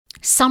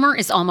Summer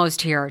is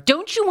almost here.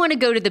 Don't you want to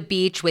go to the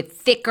beach with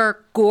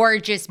thicker,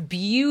 gorgeous,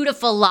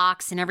 beautiful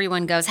locks and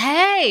everyone goes,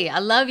 "Hey, I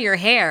love your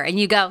hair." And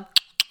you go,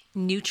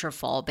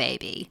 "Nutrafol,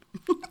 baby."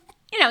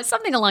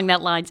 Something along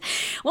that lines.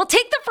 Well,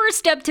 take the first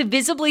step to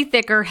visibly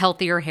thicker,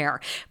 healthier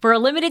hair. For a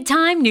limited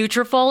time,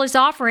 Nutrafol is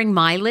offering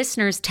my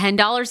listeners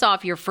 $10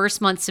 off your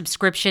first month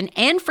subscription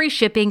and free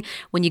shipping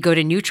when you go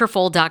to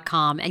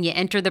Nutrafol.com and you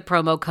enter the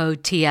promo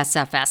code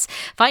TSFS.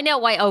 Find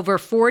out why over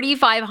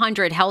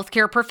 4,500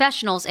 healthcare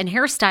professionals and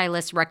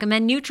hairstylists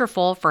recommend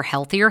Nutrafol for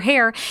healthier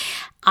hair.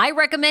 I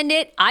recommend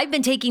it. I've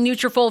been taking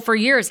Nutrafol for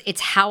years.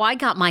 It's how I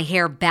got my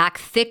hair back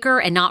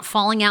thicker and not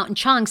falling out in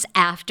chunks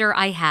after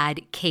I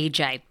had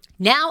KJ.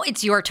 Now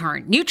it's your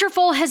turn.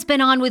 Nutrafol has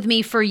been on with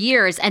me for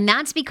years, and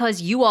that's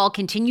because you all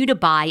continue to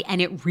buy,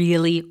 and it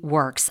really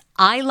works.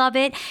 I love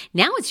it.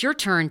 Now it's your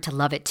turn to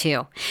love it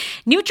too.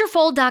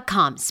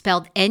 Nutrafol.com,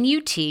 spelled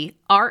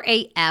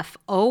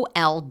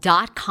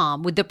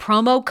Nutrafol.com with the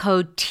promo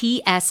code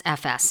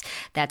TSFS.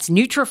 That's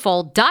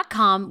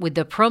Nutrafol.com with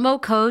the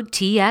promo code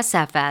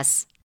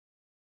TSFS.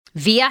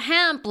 Via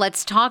Hemp,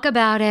 let's talk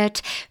about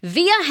it.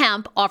 Via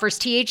Hemp offers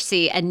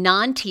THC and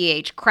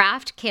non-TH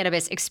craft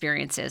cannabis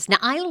experiences. Now,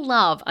 I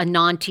love a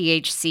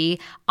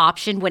non-THC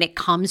option when it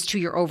comes to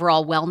your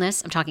overall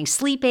wellness. I'm talking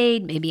sleep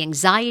aid, maybe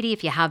anxiety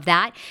if you have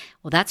that.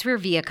 Well, that's where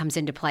Via comes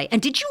into play.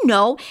 And did you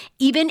know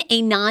even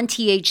a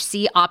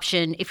non-THC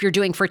option, if you're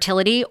doing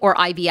fertility or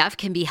IVF,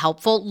 can be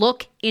helpful?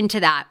 Look into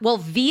that. Well,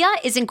 Via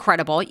is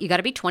incredible. You got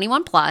to be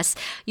 21 plus.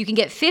 You can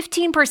get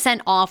 15%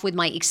 off with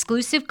my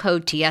exclusive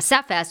code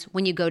TSFS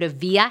when you go to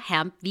Via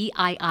Hemp,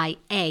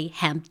 VIIA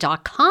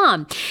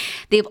hemp.com.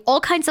 They have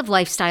all kinds of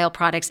lifestyle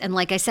products. And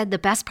like I said, the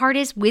best part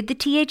is with the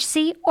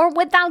THC or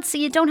without, so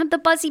you don't have the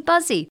buzzy.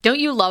 Don't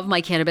you love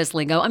my cannabis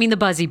lingo? I mean, the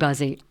buzzy.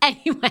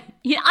 Anyway,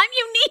 I'm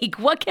unique.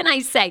 What can I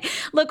say?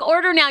 Look,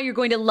 order now. You're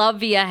going to love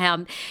Via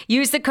Hemp.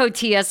 Use the code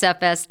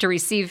TSFS to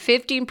receive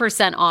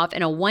 15% off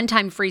and a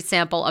one-time free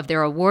sample of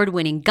their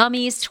award-winning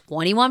gummies,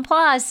 21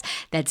 plus.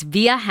 That's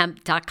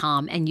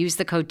viahemp.com, and use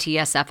the code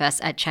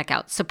TSFS at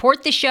checkout.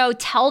 Support the show.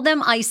 Tell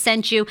them I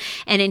sent you,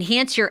 and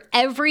enhance your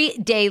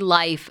everyday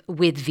life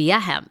with Via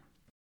Hemp.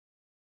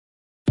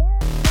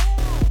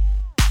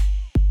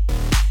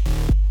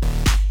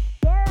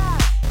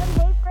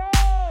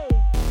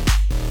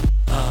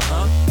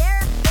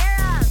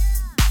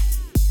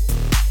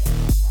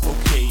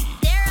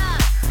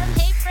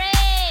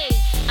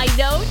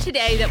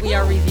 Today that we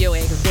are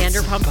reviewing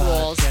Vanderpump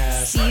Rules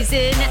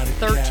season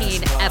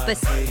 13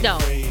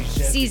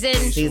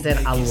 season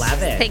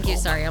 11. Thank you.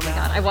 Sorry. Oh my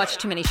God. I watched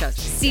too many shows.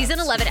 Season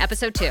 11,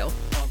 episode 2.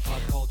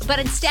 But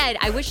instead,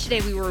 I wish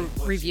today we were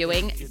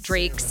reviewing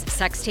Drake's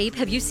sex tape.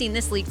 Have you seen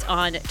this leaked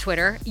on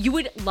Twitter? You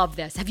would love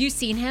this. Have you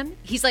seen him?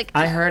 He's like,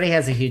 I heard he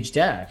has a huge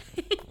dick.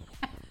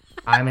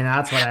 I mean,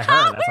 that's what I heard.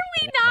 How are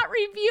we not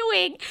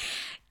reviewing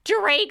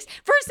Drake's?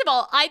 First of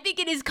all, I think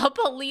it is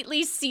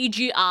completely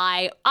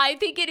CGI. I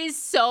think it is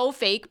so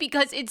fake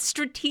because it's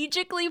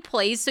strategically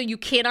placed so you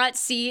cannot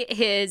see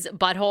his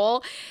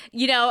butthole.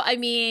 I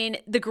mean,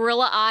 the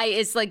gorilla eye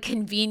is like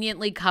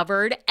conveniently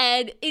covered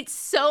and it's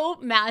so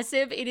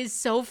massive. It is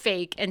so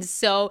fake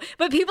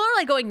but people are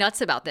like going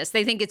nuts about this.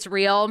 They think it's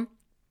real.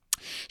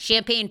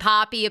 Champagne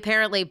Poppy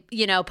apparently,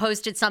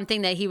 posted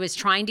something that he was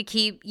trying to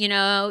keep,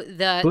 the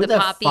Poppy. Who the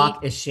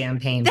fuck is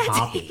Champagne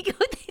Poppy?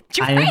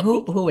 Drake. I mean,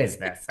 who is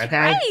this?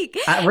 Okay,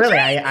 Drake. Really,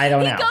 Drake. I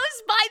don't know. He goes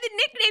by the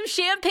nickname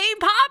Champagne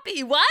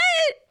Poppy. What?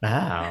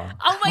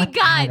 Oh my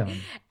God.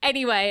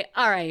 Anyway,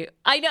 all right.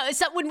 I know.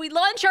 So when we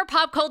launch our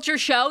pop culture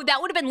show,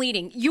 that would have been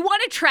leading. You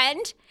want a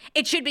trend?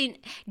 It should be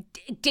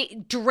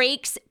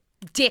Drake's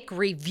Dick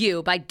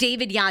Review by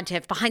David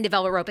Yontef, Behind the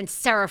Velvet Rope, and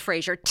Sarah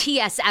Fraser,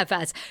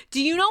 TSFS. Do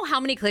you know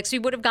how many clicks we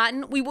would have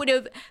gotten? We would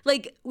have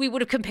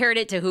compared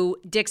it to who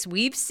dicks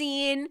we've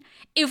seen.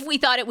 If we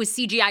thought it was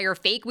CGI or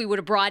fake, we would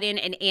have brought in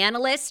an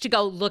analyst to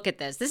go look at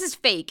this. This is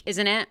fake,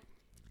 isn't it?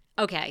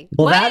 Okay.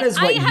 Well, that is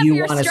what you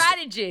want to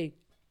strategy.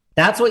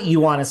 That's what you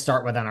want to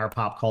start with on our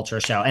pop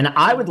culture show. And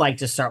I would like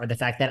to start with the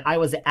fact that I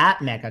was at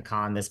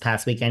MegaCon this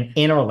past weekend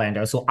in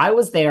Orlando. So I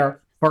was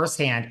there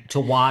firsthand to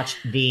watch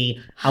the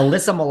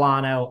Alyssa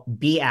Milano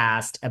be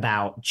asked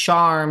about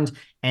Charmed.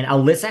 And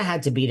Alyssa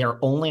had to be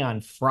there only on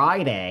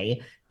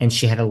Friday, and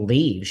she had to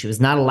leave. She was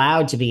not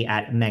allowed to be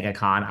at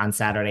MegaCon on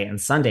Saturday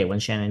and Sunday when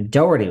Shannon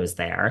Doherty was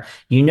there.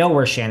 You know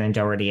where Shannon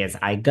Doherty is.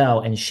 I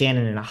go. And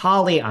Shannon and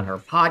Holly on her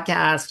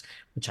podcast,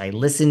 which I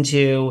listened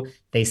to,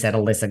 they said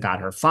Alyssa got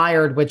her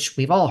fired, which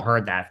we've all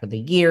heard that for the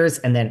years.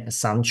 And then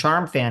some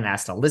Charm fan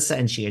asked Alyssa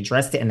and she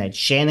addressed it, and then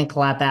Shannon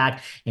clapped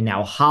back, and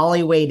now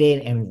Holly weighed in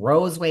and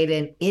Rose weighed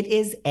in. It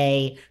is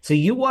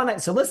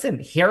so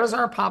listen, here's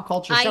our pop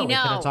culture show. We could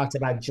have talked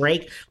about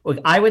Drake.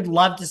 I would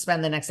love to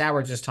spend the next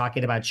hour just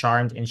talking about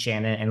Charmed and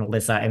Shannon and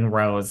Alyssa and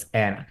Rose.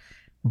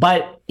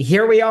 But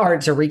here we are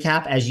to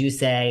recap, as you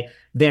say,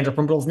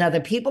 Vanderpump Rules. Now, the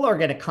people are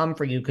going to come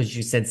for you because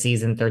you said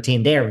season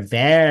 13.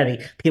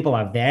 People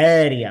are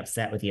very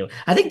upset with you.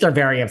 I think they're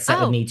very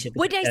upset with me too.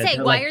 What did I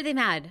say? Why are they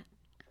mad?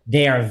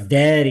 They are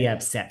very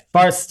upset.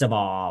 First of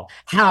all,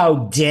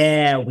 how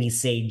dare we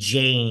say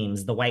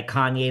James, the white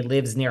Kanye,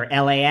 lives near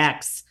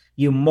LAX?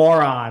 You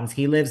morons.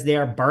 He lives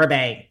near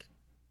Burbank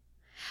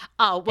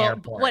Oh, well,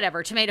 Airport.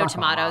 whatever. Tomato, Fuck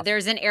tomato. off.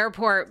 There's an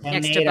airport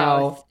next to both.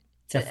 Tomato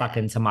to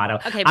fucking tomato.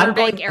 Okay, I'm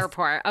Burbank going.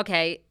 Airport.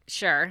 Okay,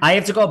 sure. I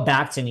have to go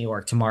back to New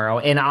York tomorrow,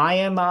 and I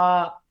am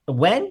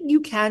when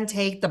you can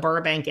take the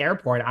Burbank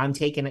Airport, I'm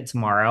taking it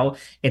tomorrow.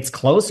 It's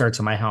closer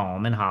to my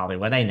home in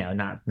Hollywood. I know,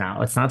 not now.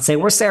 Let's not say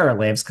where Sarah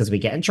lives because we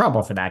get in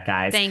trouble for that,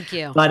 guys. Thank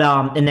you. But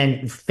and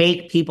then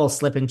fake people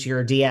slip into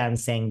your DM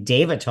saying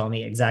David told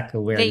me exactly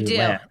where They you do.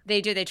 live.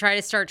 They do. They try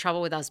to start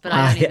trouble with us, but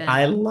I don't even.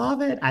 I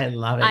love it. I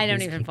love it. I don't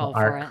These even people fall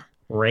for it.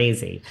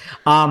 crazy.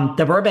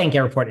 The Burbank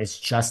Airport is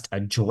just a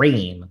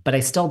dream, but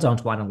I still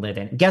don't want to live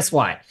in. Guess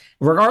what?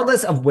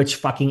 Regardless of which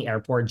fucking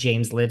airport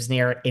James lives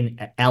near in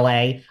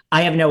LA,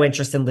 I have no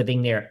interest in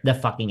living near the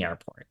fucking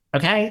airport.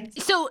 Okay?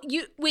 So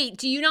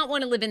do you not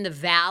want to live in the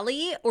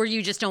valley, or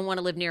you just don't want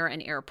to live near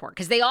an airport?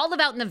 Because they all live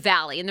out in the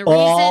valley, and the reason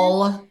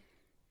All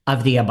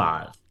of the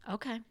above.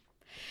 Okay.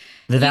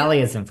 The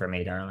valley isn't for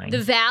me, darling.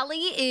 The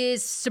valley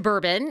is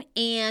suburban,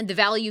 and the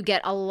valley you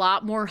get a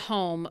lot more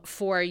home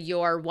for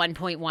your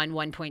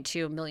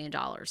 $1.2 million.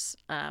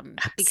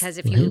 Because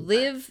if you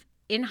live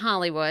in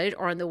Hollywood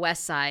or on the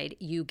west side,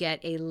 you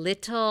get a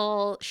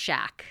little little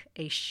shack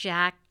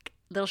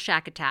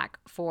attack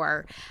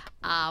for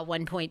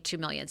 1.2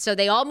 million. So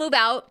they all move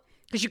out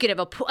because you could have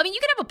a pool. I mean,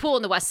 you could have a pool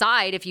on the west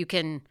side if you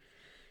can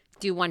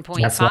do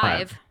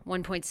 1.5,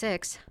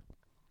 1.6.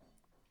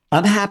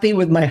 I'm happy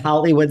with my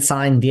Hollywood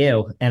sign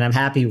view, and I'm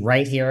happy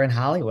right here in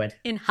Hollywood.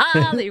 In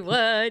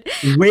Hollywood,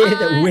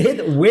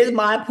 with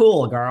my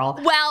pool, girl.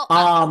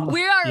 Well,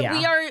 we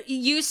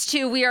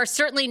are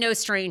certainly no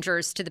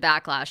strangers to the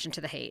backlash and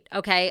to the hate.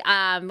 Okay,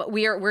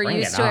 we're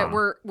used to it.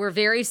 We're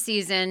very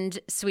seasoned,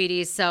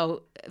 sweeties.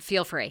 So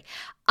feel free.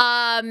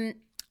 I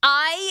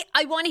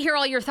want to hear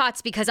all your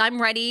thoughts because I'm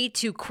ready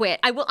to quit.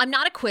 I'm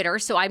not a quitter,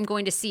 so I'm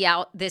going to see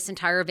out this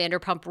entire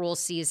Vanderpump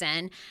Rules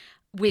season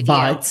with you,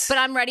 but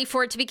I'm ready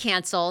for it to be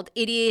canceled.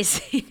 It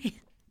is.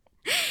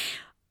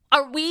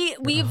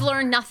 We've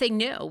learned nothing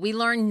new. We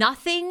learn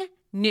nothing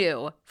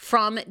new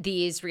from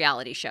these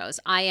reality shows.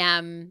 I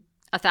am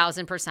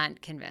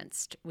 1,000%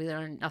 convinced. We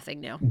learn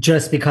nothing new.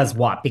 Just because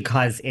what?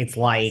 Because it's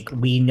like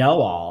we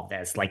know all of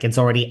this. Like it's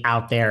already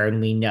out there and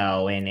we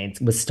know, and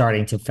it was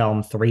starting to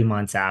film 3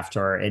 months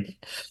after it.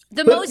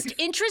 The most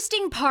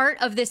interesting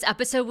part of this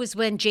episode was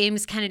when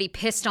James Kennedy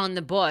pissed on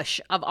the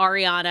bush of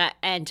Ariana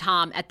and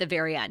Tom at the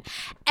very end.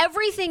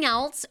 Everything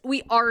else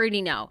we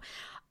already know.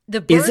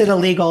 Is it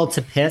illegal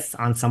to piss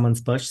on someone's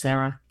bush,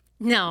 Sarah?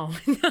 No.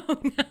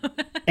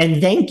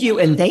 And thank you,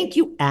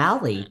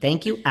 Allie.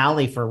 Thank you,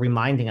 Allie, for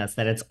reminding us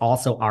that it's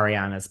also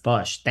Ariana's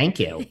bush.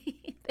 Thank you.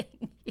 Thank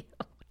you.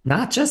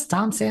 Not just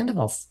Tom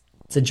Sandoval's.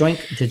 It's a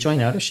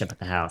joint ownership at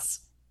the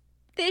house.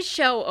 This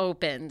show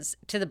opens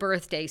to the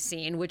birthday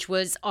scene, which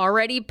was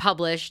already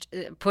published,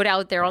 put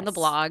out there on the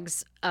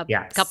blogs a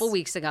couple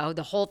weeks ago.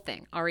 The whole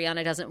thing.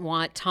 Ariana doesn't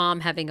want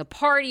Tom having a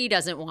party,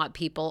 doesn't want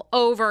people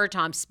over.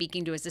 Tom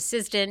speaking to his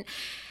assistant.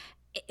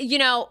 You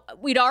know,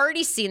 we'd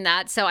already seen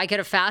that, so I could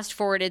have fast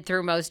forwarded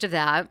through most of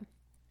that.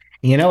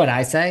 You know what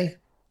I say?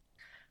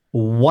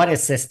 What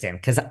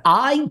assistant? Because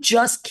I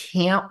just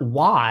can't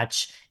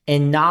watch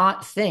and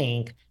not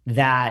think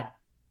that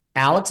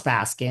Alex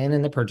Baskin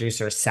and the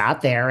producer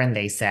sat there and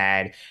they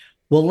said,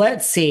 well,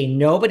 let's see.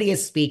 Nobody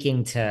is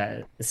speaking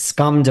to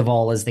Scum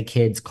Devil, as the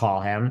kids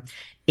call him.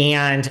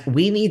 And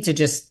we need to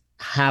just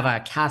have a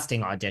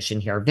casting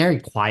audition here very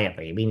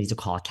quietly. We need to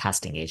call a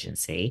casting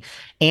agency.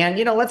 And,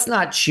 let's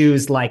not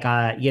choose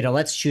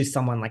let's choose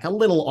someone like a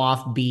little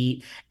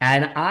offbeat.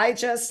 And I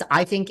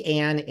think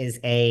Anne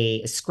is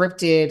a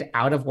scripted,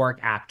 out of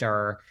work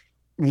actor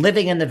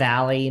living in the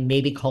Valley,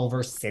 maybe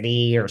Culver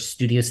City or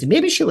Studio City.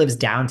 Maybe she lives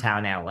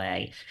downtown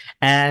LA.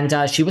 And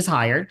she was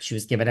hired. She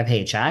was given a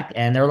paycheck.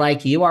 And they're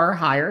like, you are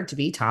hired to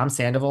be Tom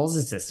Sandoval's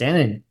assistant.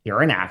 And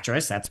you're an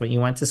actress. That's what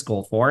you went to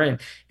school for. And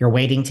you're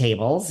waiting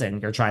tables.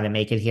 And you're trying to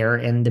make it here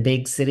in the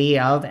big city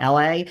of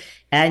LA.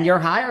 And you're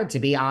hired to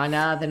be on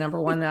the number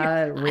one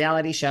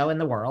reality show in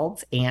the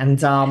world. And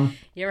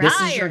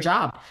this is your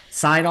job.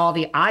 Sign all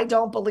the... I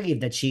don't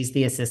believe that she's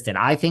the assistant.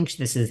 I think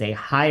this is a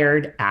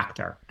hired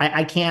actor.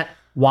 I can't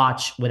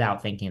watch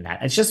without thinking that.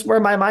 It's just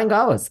where my mind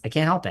goes. I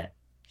can't help it.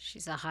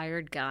 She's a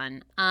hired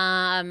gun.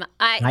 Gun.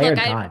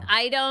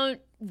 I don't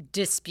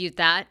dispute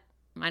that.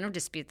 I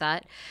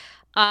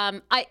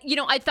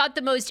thought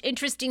the most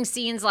interesting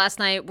scenes last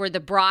night were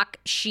the Brock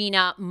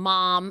Sheena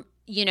mom,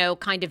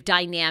 kind of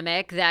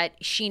dynamic, that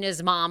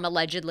Sheena's mom,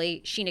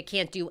 allegedly, Sheena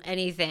can't do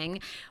anything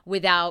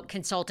without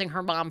consulting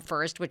her mom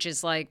first, which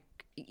is like,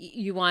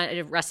 you want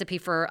a recipe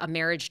for a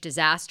marriage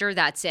disaster?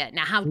 That's it.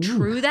 Now, how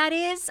true that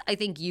is, I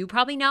think you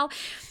probably know.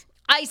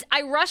 I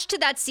rushed to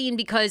that scene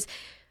because,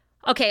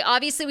 okay,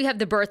 obviously we have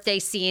the birthday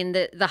scene,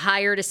 the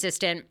hired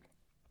assistant.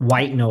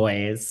 White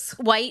noise.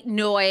 By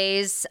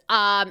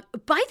the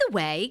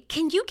way,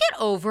 can you get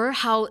over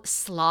how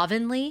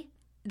slovenly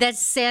that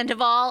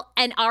Sandoval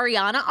and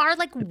Ariana are?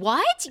 Like,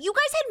 what? You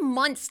guys had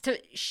months to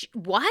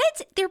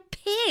what? They're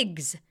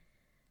pigs.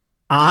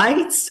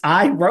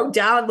 I wrote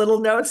down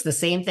little notes, the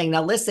same thing.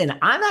 Now, listen,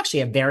 I'm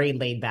actually a very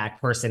laid back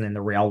person in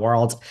the real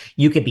world.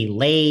 You could be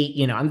late,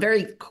 I'm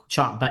very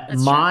chop, but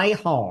That's true. my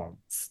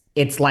homes,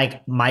 it's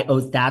like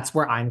that's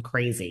where I'm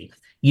crazy.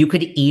 You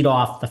could eat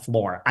off the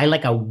floor. I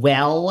like a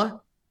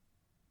well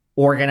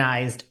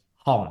organized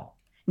home.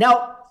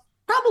 Now,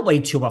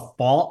 probably to a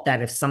fault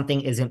that if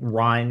something isn't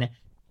run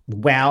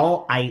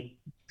well, I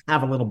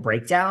have a little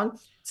breakdown.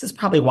 This is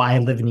probably why I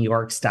live in New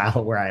York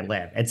style where I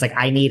live. It's like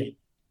I need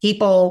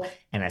people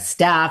and a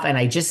staff, and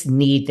I just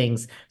need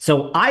things.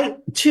 So I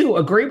too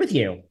agree with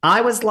you.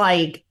 I was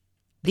like,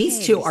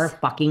 these two are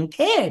fucking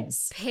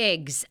pigs.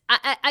 Pigs.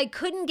 I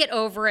couldn't get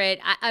over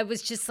it. I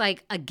was just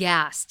like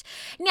aghast.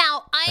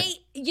 Now,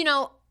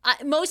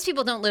 most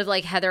people don't live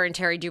like Heather and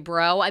Terry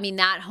Dubrow. I mean,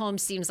 that home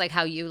seems like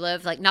how you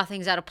live. Like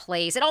nothing's out of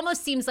place. It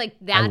almost seems like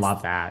that's. I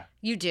love that.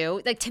 You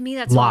do? Like to me,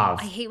 that's love.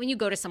 I hate when you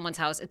go to someone's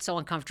house. It's so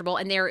uncomfortable.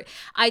 And they're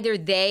either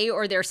they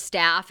or their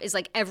staff is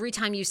like every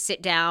time you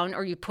sit down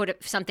or you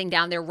put something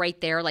down, they're right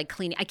there like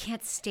cleaning. I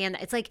can't stand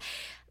that. It's like,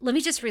 let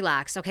me just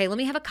relax. Okay. Let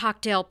me have a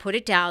cocktail, put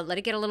it down, let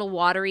it get a little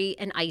watery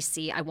and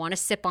icy. I want to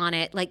sip on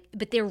it. Like,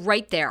 but they're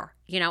right there,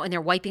 and they're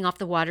wiping off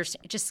the water.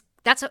 Just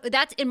that's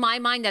in my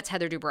mind, that's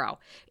Heather Dubrow.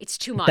 It's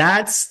too much.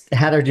 That's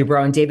Heather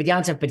Dubrow and David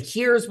Yontef. But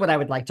here's what I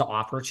would like to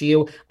offer to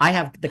you. I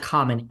have the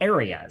common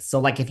areas. So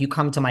like if you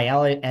come to my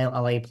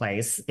LA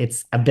place,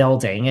 it's a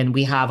building and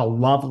we have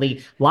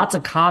lots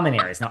of common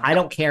areas. Now, I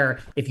don't care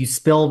if you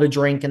spill the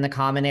drink in the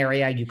common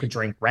area. You could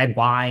drink red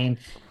wine,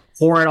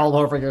 pour it all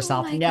over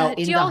yourself. Oh my God.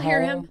 Do y'all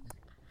hear him?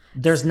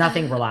 There's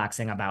nothing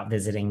relaxing about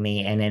visiting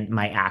me and in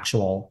my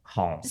actual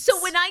home. So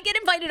when I get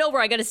invited over,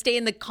 I got to stay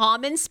in the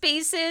common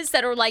spaces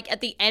that are like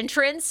at the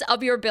entrance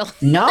of your building.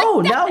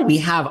 No. We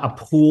have a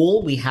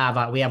pool. We have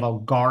a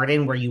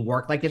garden where you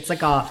work. Like it's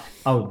like a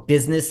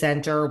business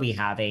center. We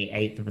have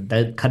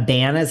the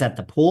cabanas at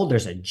the pool.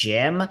 There's a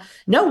gym.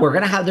 No,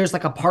 there's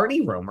like a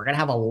party room. We're going to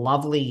have a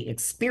lovely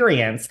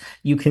experience.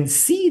 You can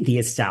see the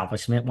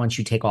establishment once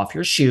you take off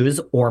your shoes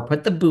or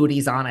put the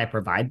booties on. I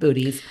provide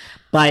booties.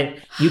 But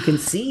you can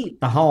see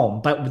the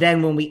home. But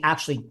then when we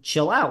actually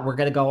chill out, we're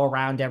going to go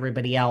around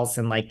everybody else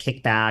and like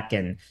kick back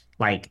and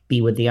like be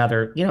with the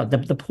other,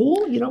 the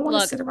pool. You don't want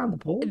to sit around the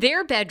pool.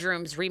 Their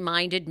bedrooms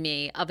reminded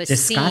me of a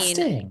Disgusting.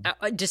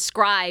 scene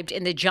described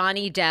in the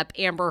Johnny Depp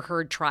Amber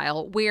Heard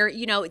trial where,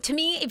 to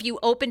me, if you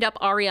opened up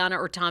Ariana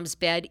or Tom's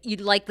bed,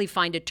 you'd likely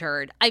find a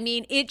turd. I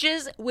mean, it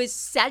just was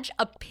such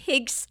a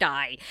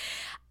pigsty.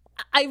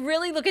 I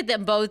really look at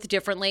them both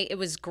differently. It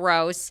was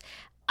gross.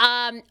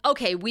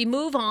 Okay, we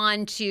move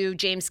on to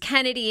James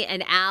Kennedy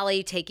and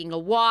Allie taking a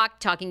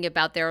walk, talking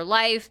about their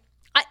life.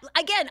 I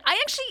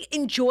actually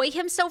enjoy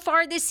him so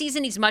far this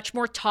season. He's much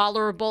more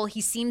tolerable.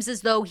 He seems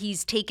as though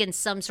he's taken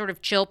some sort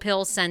of chill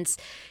pill since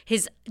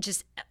his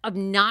just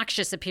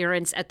obnoxious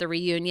appearance at the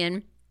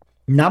reunion.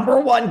 Number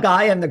one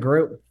guy in the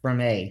group for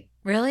me.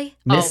 Really?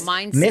 Mine's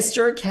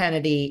Mr.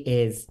 Kennedy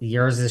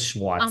yours is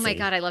Schwartzy. Oh my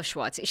God, I love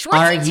Schwartzy. Schwartzy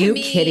Are you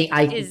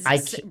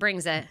kidding?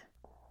 Brings it.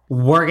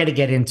 We're going to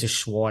get into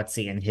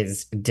Schwartzy and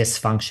his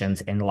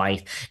dysfunctions in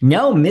life.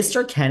 No,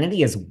 Mr.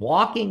 Kennedy is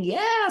walking.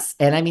 Yes.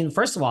 And I mean,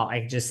 first of all,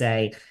 I just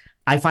say,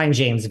 I find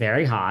James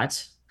very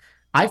hot.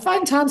 I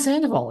find Tom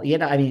Sandoval,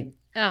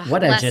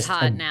 less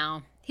hot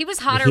now. He was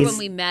hotter when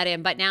we met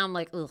him, but now I'm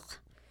like, ugh.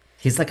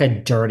 He's like a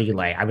dirty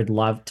lay. I would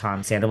love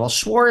Tom Sandoval.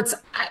 Schwartz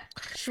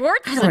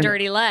is a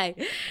dirty lay.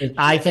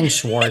 I think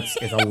Schwartz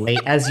is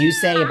as you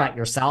say about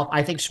yourself,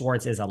 I think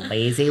Schwartz is a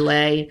lazy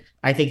lay.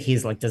 I think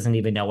he's like, doesn't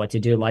even know what to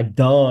do. Like,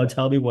 duh,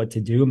 tell me what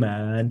to do,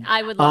 man.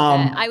 I would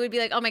love that. I would be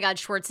like, oh my God,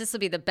 Schwartz, this will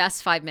be the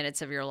best 5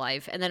 minutes of your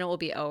life. And then it will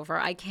be over.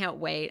 I can't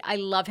wait. I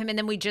love him. And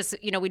then we just,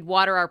 we'd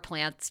water our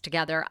plants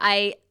together.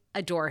 I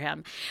adore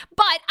him.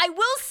 But I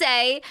will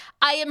say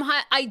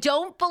I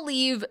don't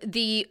believe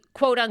the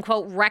quote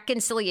unquote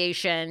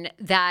reconciliation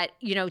that,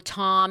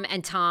 Tom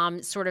and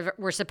Tom sort of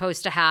were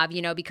supposed to have,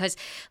 because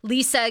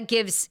Lisa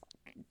gives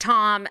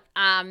Tom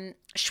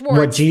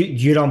Schwartz. What,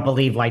 you don't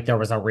believe like there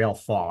was a real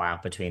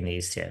fallout between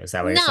these two? Is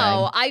that what you're saying?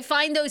 No, I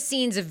find those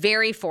scenes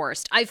very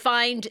forced. I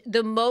find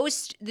the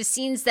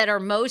scenes that are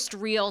most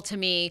real to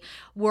me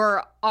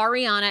were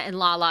Ariana and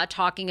Lala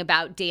talking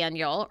about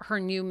Daniel,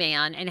 her new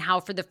man, and how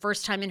for the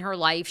first time in her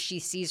life, she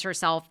sees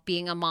herself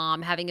being a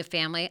mom, having a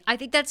family. I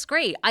think that's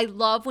great. I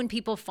love when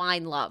people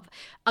find love.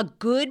 A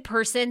good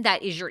person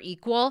that is your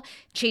equal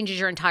changes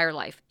your entire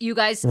life. You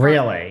guys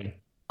really?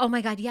 Oh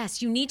my God,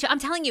 yes. You need to. I'm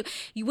telling you,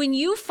 when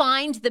you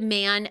find the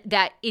man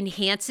that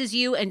enhances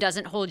you and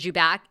doesn't hold you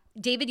back,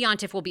 David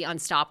Yontef will be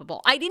unstoppable.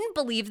 I didn't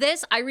believe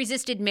this. I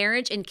resisted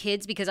marriage and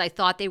kids because I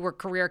thought they were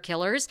career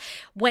killers,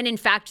 when in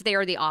fact they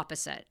are the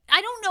opposite.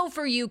 I don't know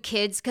for you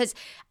kids, because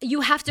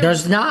you have to.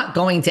 There's not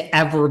going to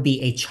ever be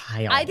a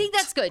child. I think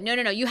that's good. No.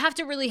 You have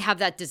to really have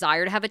that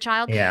desire to have a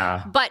child.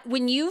 Yeah. But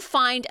when you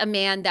find a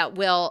man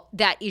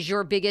that is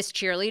your biggest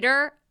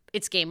cheerleader,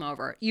 it's game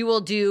over. You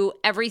will do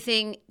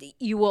everything.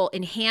 You will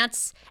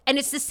enhance. And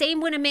it's the same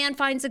when a man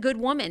finds a good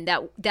woman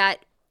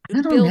that I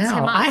don't builds him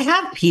know. up. I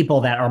have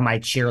people that are my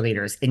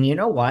cheerleaders, and you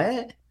know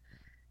what?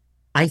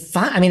 I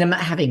mean, I'm not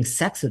having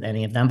sex with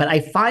any of them, but I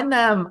find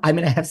them, I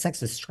mean, I have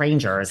sex with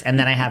strangers, and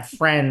then I have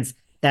friends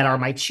that are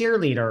my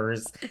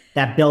cheerleaders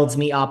that builds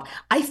me up.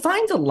 I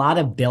find a lot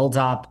of build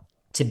up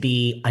to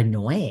be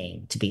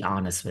annoying, to be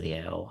honest with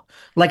you.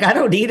 Like, I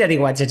don't need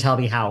anyone to tell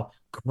me how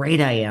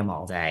great I am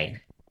all day.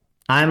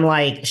 I'm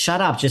like, shut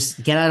up,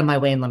 just get out of my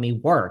way and let me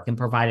work and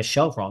provide a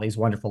show for all these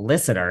wonderful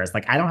listeners.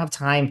 Like, I don't have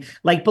time.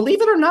 Like,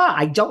 believe it or not,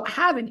 I don't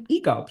have an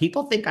ego.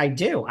 People think I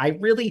do. I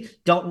really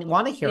don't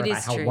want to hear It about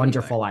is how true.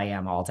 wonderful I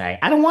am all day.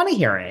 I don't want to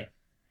hear it.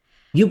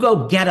 You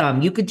go get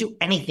them. You could do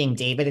anything,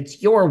 David.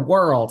 It's your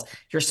world.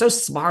 You're so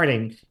smart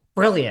and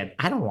brilliant.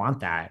 I don't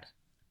want that.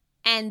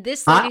 And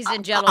this, ladies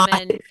and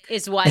gentlemen,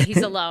 is why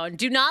he's alone.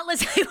 Do not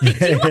listen.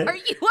 You are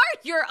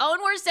your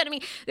own worst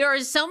enemy. There are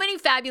so many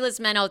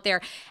fabulous men out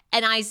there.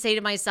 And I say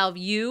to myself,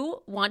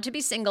 you want to be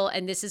single,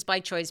 and this is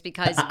by choice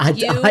because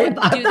I'm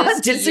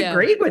not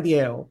disagreeing with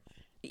you.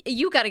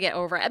 You got to get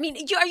over it. I mean,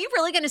 are you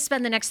really going to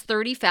spend the next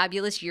 30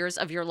 fabulous years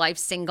of your life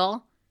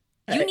single?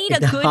 You need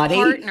a good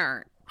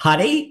partner.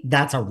 Honey,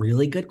 that's a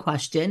really good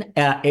question.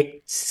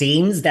 It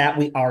seems that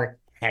we are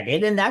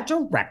headed in that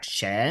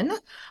direction.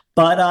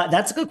 But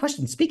that's a good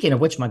question. Speaking of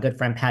which, my good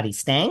friend Patty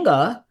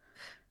Stanga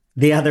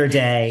the other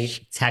day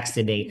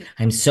texted me,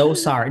 I'm so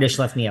sorry. No, she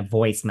left me a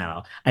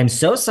voicemail. I'm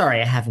so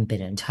sorry I haven't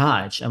been in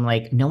touch. I'm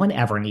like, no one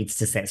ever needs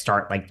to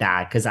start like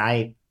that because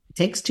it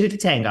takes two to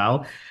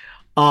tango.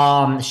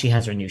 She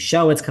has her new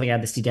show. It's coming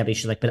out of the CW.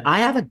 She's like, but I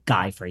have a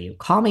guy for you.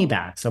 Call me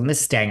back. So Miss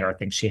Stanger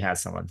thinks she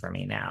has someone for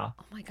me now.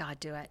 Oh my God,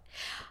 do it.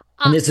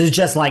 And this is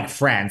just like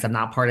friends. I'm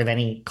not part of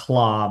any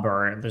club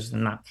or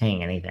I'm not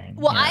paying anything.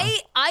 Well,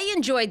 I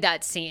enjoyed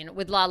that scene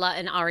with Lala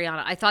and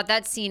Ariana. I thought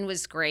that scene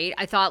was great.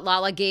 I thought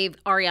Lala gave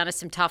Ariana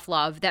some tough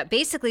love that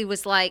basically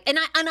was like, and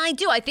I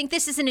do. I think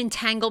this is an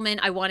entanglement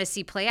I want to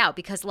see play out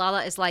because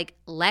Lala is like,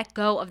 let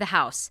go of the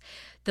house.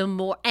 The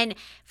more, and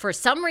for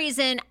some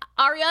reason,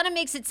 Ariana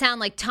makes it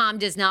sound like Tom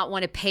does not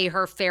want to pay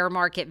her fair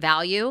market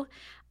value.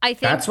 I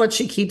think that's what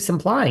she keeps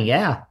implying.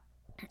 Yeah.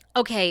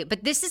 Okay,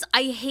 but this is,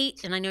 I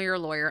hate, and I know you're a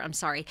lawyer, I'm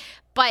sorry,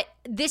 but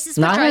this is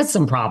what I had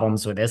some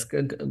problems with this.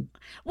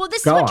 Well,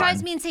 this is what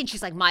drives me insane.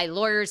 She's like, my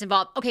lawyer's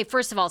involved. Okay,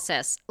 first of all,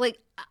 sis, like,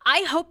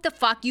 I hope the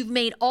fuck you've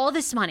made all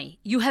this money.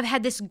 You have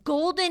had this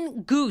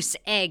golden goose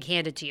egg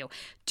handed to you.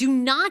 Do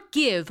not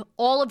give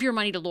all of your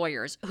money to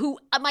lawyers who,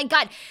 oh my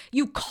God,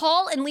 you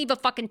call and leave a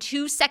fucking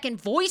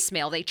 2-second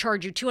voicemail. They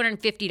charge you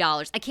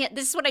 $250. I can't,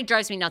 this is what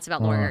drives me nuts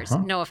about lawyers.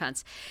 No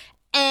offense.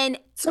 And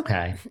it's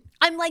okay.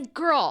 I'm like,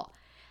 girl,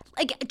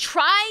 like,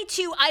 try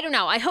to, I don't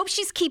know. I hope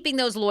she's keeping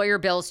those lawyer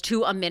bills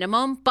to a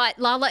minimum. But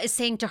Lala is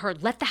saying to her,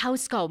 let the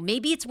house go.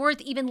 Maybe it's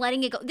worth even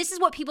letting it go. This is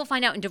what people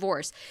find out in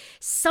divorce.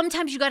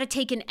 Sometimes you got to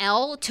take an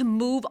L to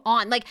move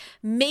on. Like,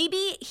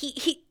 maybe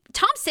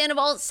Tom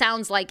Sandoval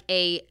sounds like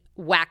a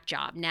whack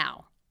job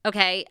now.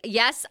 Okay.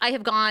 Yes, I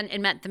have gone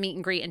and met the meet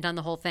and greet and done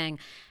the whole thing.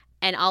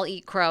 And I'll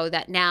eat crow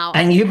that now.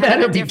 And you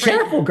better be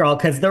careful, girl,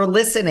 because they're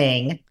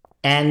listening.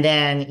 And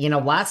then,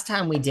 last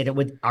time we did it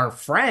with our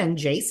friend,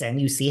 Jason,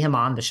 you see him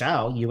on the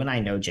show. You and I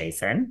know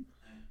Jason.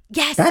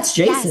 Yes. That's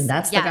Jason. Yes,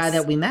 that's the guy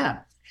that we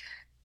met.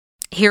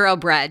 Hero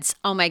Breads.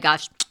 Oh my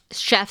gosh.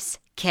 Chef's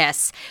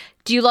kiss.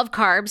 Do you love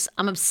carbs?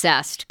 I'm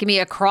obsessed. Give me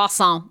a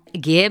croissant.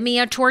 Give me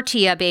a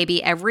tortilla,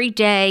 baby, every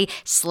day,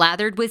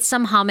 slathered with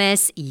some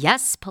hummus.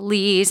 Yes,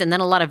 please. And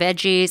then a lot of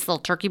veggies, a little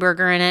turkey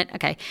burger in it.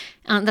 Okay.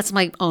 That's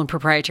my own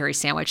proprietary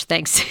sandwich.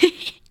 Thanks.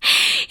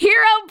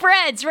 Hero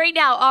Breads right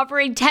now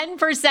offering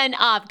 10%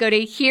 off. Go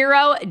to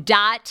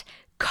hero.co.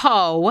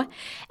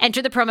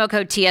 Enter the promo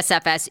code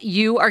TSFS.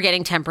 You are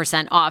getting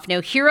 10% off.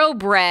 Now, Hero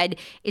Bread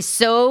is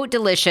so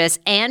delicious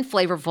and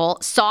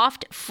flavorful,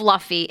 soft,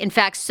 fluffy. In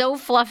fact, so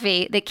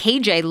fluffy that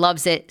KJ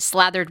loves it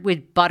slathered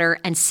with butter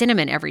and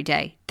cinnamon every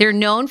day. They're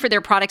known for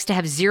their products to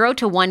have 0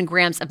 to 1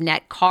 grams of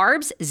net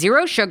carbs,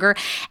 0 sugar,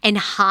 and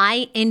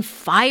high in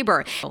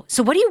fiber.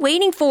 So what are you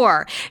waiting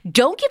for?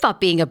 Don't give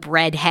up being a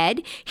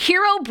breadhead.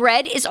 Hero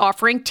Bread is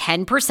offering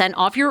 10%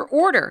 off your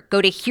order.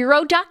 Go to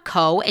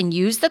hero.co and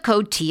use the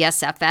code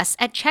TSFS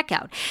at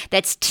checkout.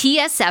 That's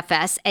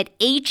TSFS at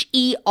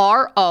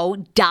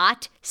HERO.CO.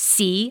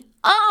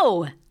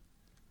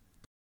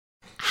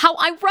 How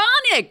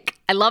ironic.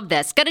 I love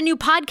this. Got a new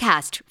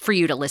podcast for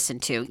you to listen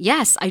to.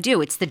 Yes, I do.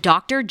 It's the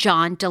Dr.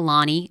 John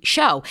Delaney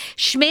Show.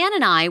 Schman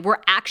and I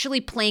were actually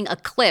playing a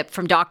clip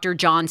from Dr.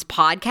 John's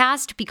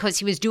podcast because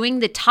he was doing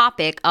the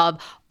topic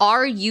of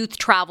are youth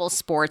travel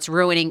sports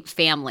ruining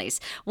families?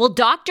 Well,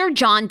 Dr.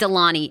 John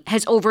Delaney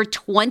has over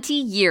 20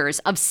 years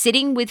of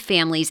sitting with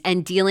families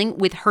and dealing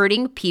with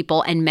hurting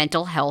people and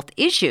mental health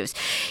issues.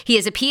 He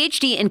has a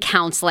PhD in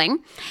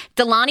counseling.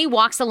 Delaney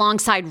walks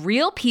alongside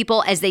real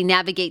people as they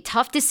navigate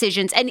tough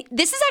decisions. And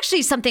this is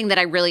actually something that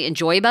I really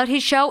enjoy about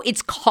his show.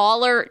 It's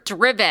caller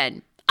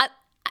driven.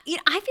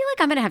 I feel like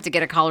I'm going to have to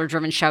get a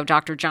caller-driven show,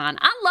 Dr. John.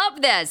 I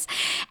love this.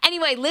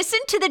 Anyway, listen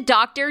to the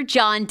Dr.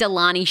 John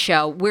Delaney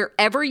Show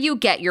wherever you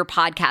get your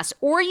podcast,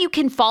 or you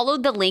can follow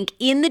the link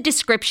in the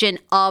description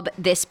of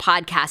this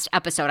podcast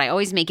episode. I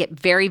always make it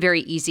very,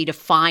 very easy to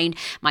find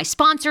my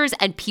sponsors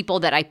and people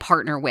that I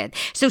partner with.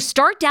 So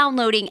start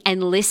downloading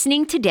and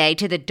listening today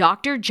to the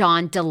Dr.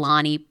 John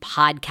Delaney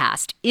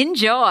podcast.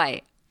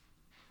 Enjoy.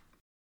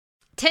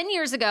 10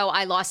 years ago,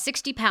 I lost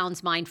 60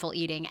 pounds mindful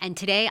eating, and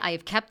today I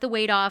have kept the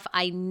weight off.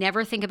 I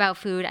never think about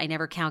food. I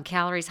never count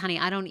calories. Honey,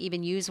 I don't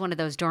even use one of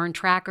those darn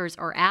trackers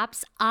or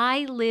apps.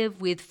 I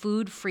live with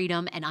food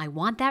freedom, and I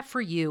want that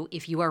for you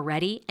if you are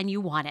ready and you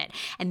want it.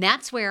 And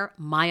that's where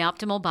My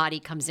Optimal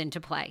Body comes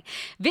into play.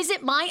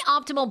 Visit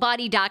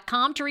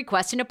myoptimalbody.com to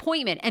request an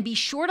appointment, and be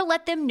sure to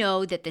let them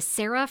know that the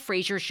Sarah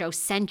Fraser Show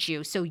sent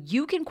you so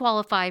you can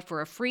qualify for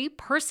a free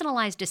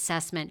personalized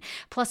assessment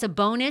plus a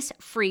bonus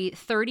free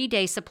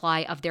 30-day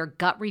supply of their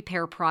gut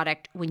repair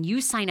product when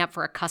you sign up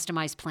for a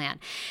customized plan.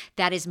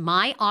 That is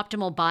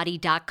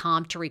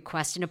myoptimalbody.com to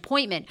request an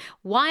appointment.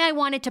 Why I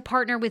wanted to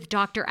partner with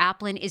Dr.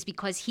 Applin is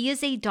because he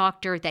is a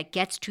doctor that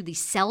gets to the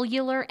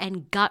cellular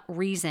and gut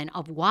reason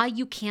of why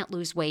you can't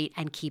lose weight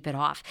and keep it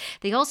off.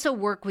 They also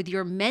work with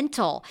your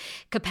mental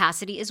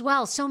capacity as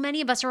well. So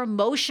many of us are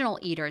emotional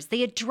eaters.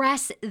 They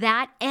address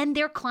that, and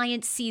their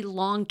clients see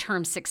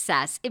long-term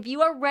success. If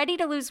you are ready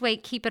to lose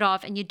weight, keep it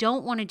off, and you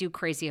don't want to do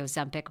crazy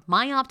Ozempic,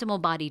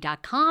 myoptimalbody.com,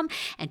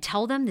 and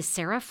tell them the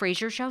Sarah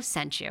Fraser Show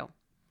sent you.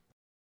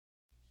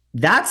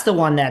 That's the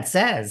one that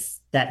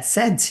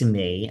said to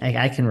me,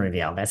 I can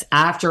reveal this,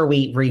 after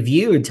we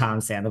reviewed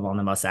Tom Sandoval and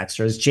the Most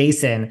Extras,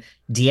 Jason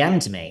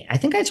DM'd me. I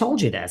think I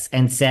told you this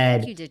and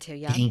said, You did too,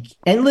 yeah.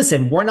 And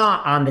listen, we're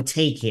not on the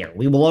take here.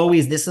 We will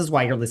always, this is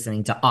why you're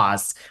listening to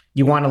us.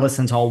 You want to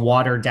listen to a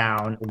watered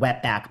down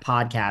wetback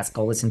podcast,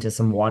 go listen to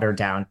some watered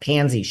down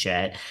pansy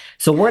shit.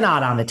 So we're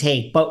not on the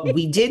take, but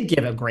we did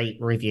give a great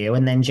review.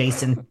 And then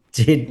Jason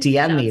did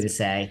DM me to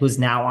say, who's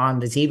now on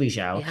the TV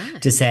show,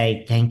 to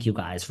say, thank you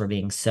guys for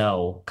being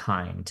so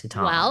kind to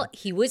Tom. Well,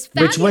 he was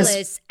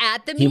fabulous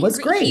at the meet. He was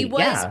great. He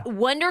was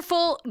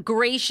wonderful,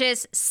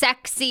 gracious,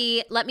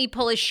 sexy. Let me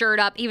pull his shirt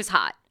up. He was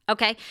hot.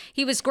 Okay.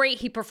 He was great.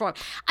 He performed.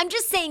 I'm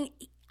just saying,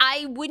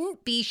 I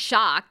wouldn't be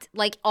shocked,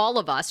 like all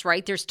of us,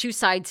 right? There's two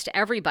sides to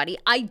everybody.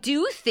 I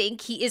do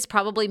think he is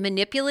probably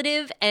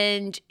manipulative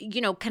and,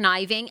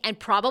 conniving, and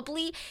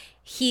probably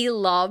he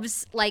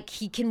loves, like,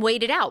 he can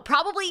wait it out.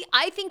 Probably,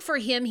 I think for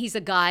him, he's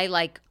a guy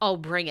like, oh,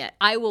 bring it.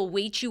 I will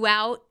wait you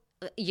out,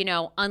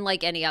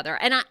 unlike any other.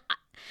 And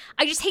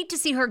I just hate to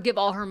see her give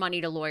all her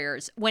money to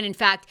lawyers when, in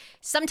fact,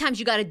 sometimes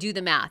you got to do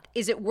the math.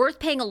 Is it worth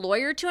paying a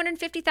lawyer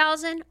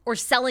 $250,000 or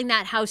selling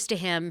that house to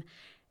him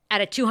at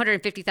a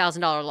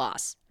 $250,000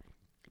 loss?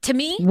 To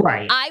me,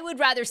 right, I would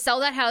rather sell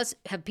that house,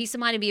 have peace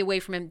of mind, and be away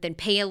from him than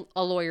pay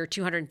a lawyer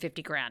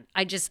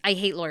 $250,000. I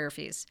hate lawyer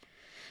fees.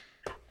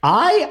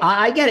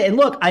 I get it. And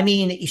look, I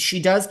mean, she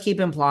does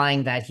keep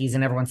implying that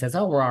and everyone says,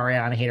 oh, we're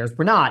Ariana haters.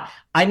 We're not.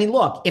 I mean,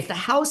 look, if the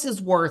house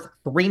is worth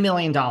 $3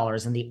 million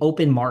in the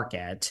open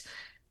market,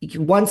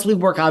 once we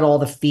work out all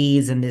the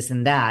fees and this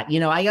and that,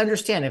 I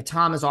understand if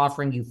Tom is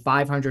offering you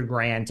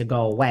 $500,000 to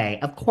go away,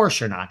 of course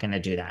you're not going to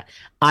do that.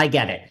 I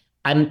get it.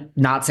 I'm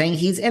not saying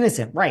he's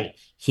innocent, right?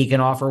 He can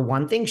offer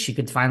one thing. She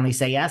could finally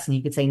say yes. And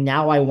he could say,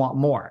 now I want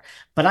more.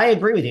 But I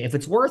agree with you. If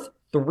it's worth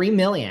 $3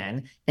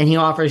 million and he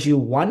offers you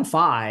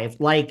 1.5,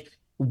 like,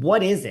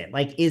 what is it?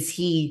 Like, is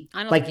he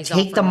like,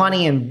 take the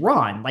money and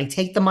run? Like,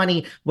 take the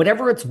money,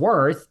 whatever it's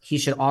worth, he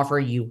should offer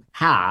you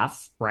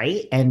half,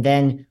 right? And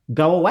then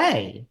go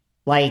away.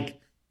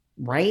 Like,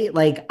 right?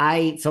 Like,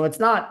 so it's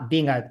not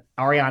being a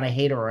Ariana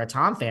hater or a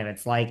Tom fan.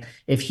 It's like,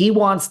 if he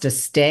wants to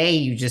stay,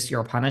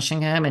 you're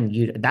punishing him.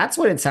 And that's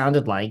what it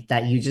sounded like,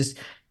 that you just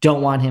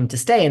don't want him to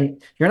stay.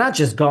 And you're not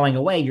just going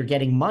away, you're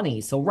getting money.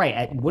 So,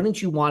 right.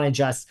 Wouldn't you want to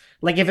just,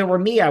 like, if it were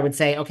me, I would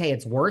say, okay,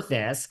 it's worth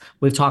this.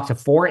 We've talked to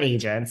 4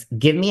 agents,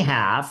 give me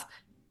half,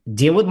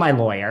 deal with my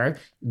lawyer,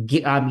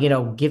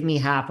 give me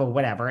half of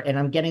whatever, and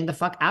I'm getting the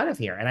fuck out of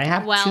here. And I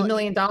have $2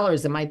 million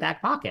in my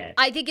back pocket.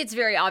 I think it's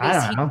very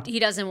obvious he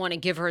doesn't want to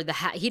give her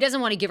he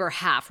doesn't want to give her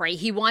half, right?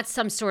 He wants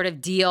some sort of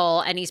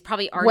deal, and he's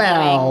probably arguing.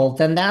 Well,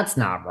 then that's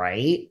not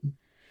right.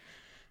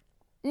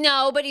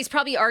 No, but he's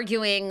probably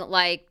arguing,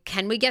 like,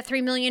 can we get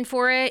 $3 million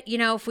for it?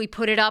 If we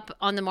put it up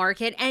on the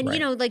market, and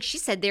right. Like she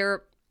said,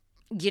 they're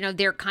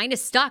kind of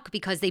stuck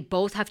because they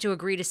both have to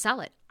agree to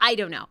sell it. I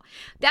don't know.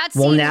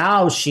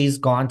 Now she's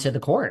gone to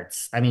the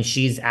courts. I mean,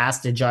 she's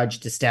asked a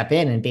judge to step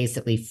in and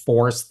basically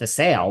force the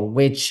sale,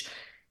 which,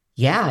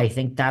 yeah, I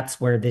think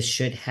that's where this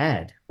should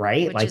head,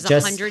 right? Which like, is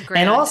 $100,000.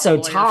 And also,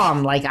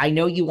 Tom, like, I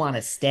know you want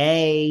to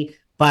stay,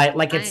 but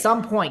like at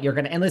some point you're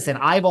going to, and listen,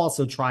 I've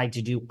also tried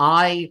to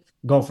I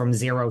go from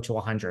 0 to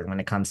 100 when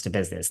it comes to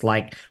business.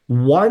 Like,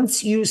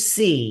 once you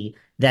see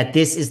that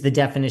this is the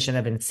definition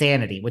of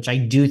insanity, which I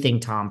do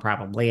think Tom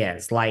probably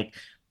is, like,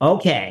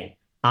 okay,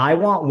 I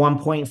want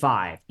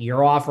 1.5.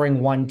 You're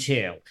offering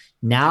 1.2.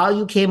 Now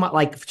you came up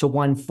like to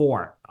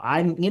 1.4.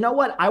 You know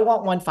what? I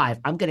want 1.5.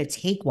 I'm going to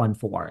take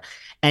 1.4.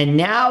 And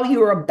now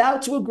you're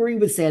about to agree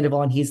with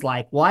Sandoval. And he's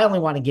like, well, I only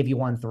want to give you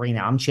 1.3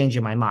 now. I'm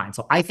changing my mind.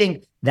 So I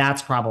think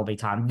that's probably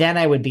Tom. Then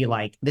I would be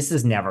like, this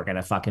is never going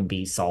to fucking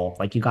be solved.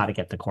 Like, you got to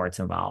get the courts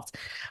involved.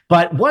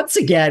 But once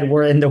again,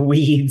 we're in the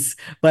weeds.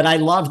 But I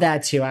love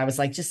that too. I was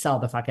like, just sell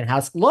the fucking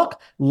house.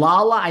 Look,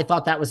 Lala, I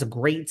thought that was a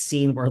great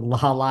scene where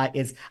Lala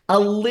is a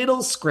little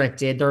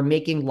scripted. They're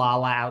making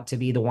Lala out to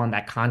be the one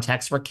that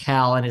contacts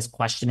Raquel and is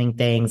questioning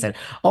things. And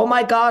oh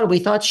my God, we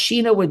thought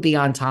Sheena would be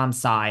on Tom's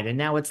side. And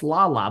now it's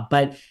Lala.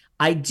 But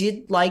I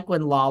did like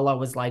when Lala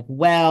was like,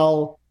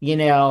 well,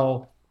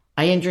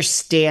 I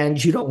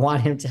understand you don't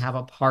want him to have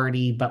a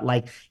party, but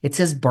like, it's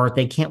his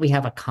birthday. Can't we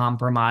have a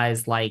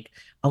compromise? Like,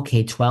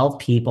 okay, 12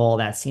 people,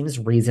 that seems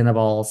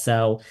reasonable.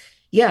 So,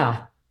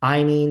 yeah,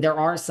 I mean, there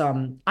are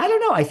some, I don't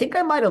know. I think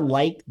I might have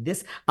liked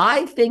this.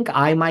 I think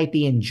I might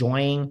be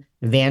enjoying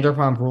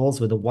Vanderpump Rules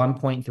with the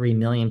 1.3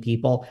 million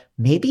people,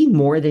 maybe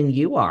more than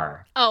you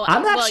are. Oh,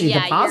 I'm well, actually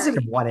yeah, the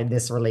positive one in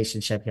this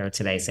relationship here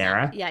today,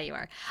 Sarah. Yeah, you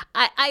are.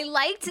 I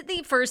liked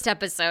the first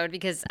episode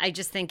because I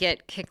just think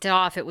it kicked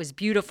off. It was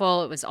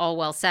beautiful. It was all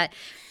well set.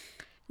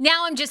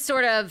 Now I'm just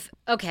sort of,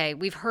 okay,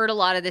 we've heard a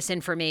lot of this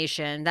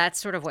information. That's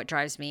sort of what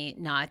drives me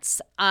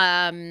nuts.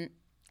 And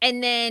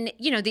then,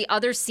 the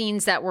other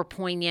scenes that were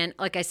poignant,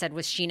 like I said,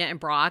 with Sheena and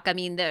Brock. I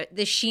mean, the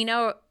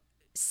Sheena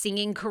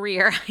singing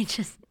career, I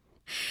just...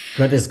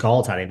 Good as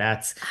gold, honey.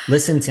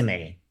 Listen to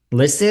me.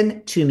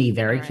 Listen to me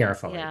very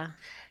carefully. Yeah.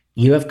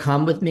 You have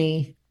come with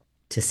me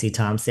to see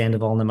Tom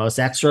Sandoval in The Most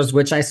Extras,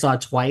 which I saw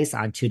twice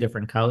on 2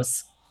 different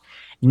coasts.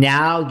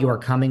 Now you are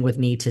coming with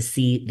me to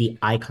see the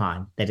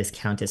icon that is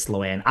Countess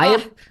Luann.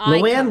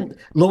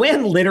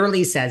 Luann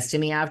literally says to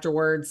me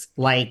afterwards,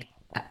 like,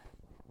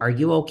 are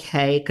you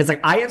okay? Because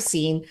like I have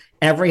seen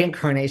every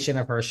incarnation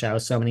of her show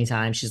so many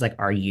times. She's like,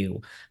 are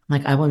you? I'm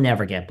like, I will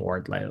never get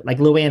bored. Like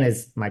Luann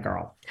is my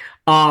girl.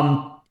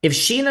 If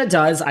Sheena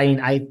does,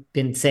 I've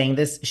been saying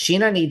this,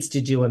 Sheena needs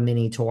to do a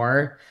mini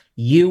tour.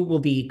 You will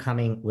be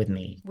coming with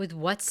me. With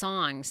what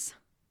songs?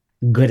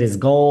 Good as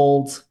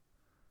Gold.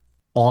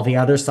 All the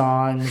other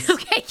songs.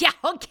 Okay, yeah,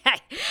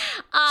 okay.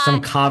 Some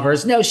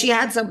covers. No, she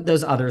had some of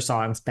those other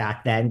songs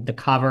back then. The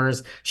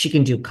covers. She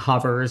can do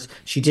covers.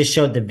 She just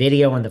showed the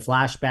video and the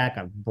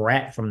flashback of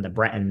Brett from the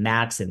Brett and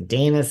Max and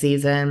Dana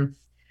season.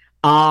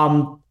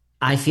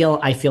 I feel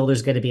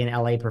there's going to be an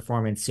LA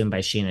performance soon by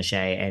Sheena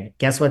Shea. And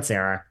guess what,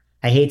 Sarah?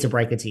 I hate to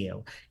break it to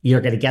you.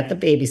 You're going to get the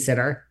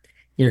babysitter.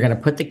 You're going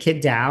to put the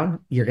kid down.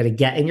 You're going to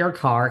get in your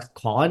car,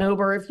 call an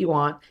Uber if you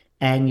want,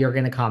 and you're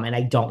going to come. And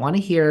I don't want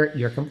to hear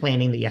you're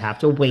complaining that you have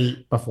to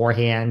wait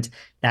beforehand.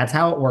 That's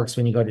how it works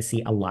when you go to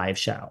see a live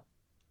show.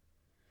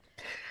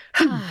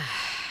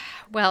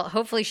 Well,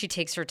 hopefully she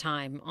takes her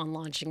time on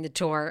launching the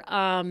tour.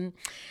 Like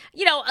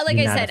You're I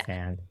not said, a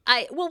fan.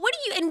 what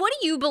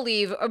do you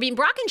believe? I mean,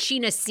 Brock and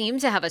Sheena seem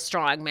to have a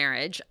strong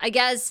marriage. I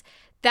guess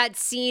that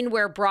scene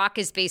where Brock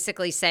is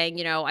basically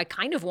saying, I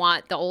kind of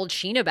want the old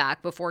Sheena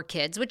back before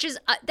kids, which is,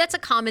 that's a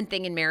common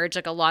thing in marriage.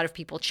 Like a lot of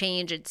people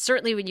change. And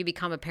certainly when you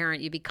become a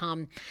parent, you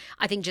become,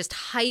 I think, just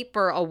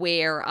hyper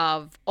aware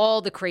of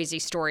all the crazy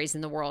stories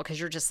in the world because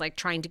you're just like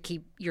trying to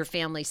keep your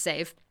family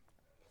safe.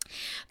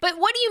 But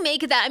what do you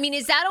make of that? I mean,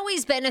 has that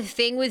always been a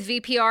thing with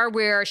VPR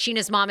where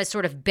Sheena's mom has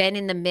sort of been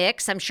in the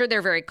mix? I'm sure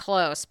they're very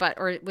close,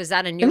 or was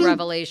that a new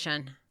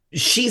revelation?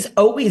 She's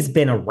always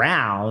been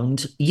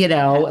around,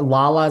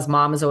 Lala's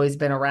mom has always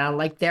been around.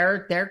 Like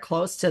they're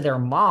close to their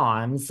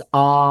moms.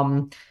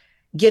 I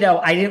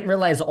didn't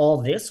realize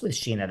all this with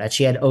Sheena, that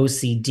she had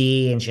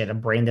OCD and she had a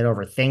brain that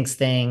overthinks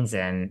things.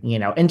 And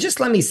just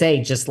let me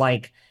say, just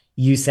like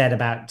you said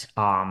about,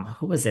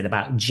 who was it?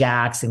 About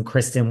Jax and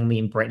Kristen when we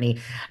and Brittany.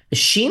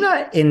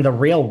 Sheena in the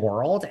real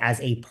world as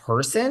a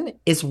person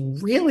is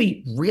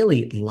really,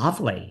 really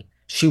lovely.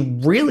 She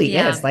really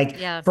is. Like,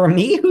 for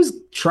me, who's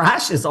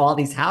trashes all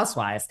these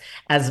housewives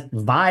as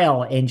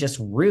vile and just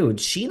rude,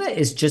 Sheena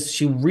is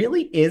she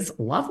really is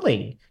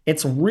lovely.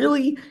 It's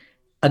really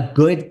a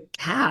good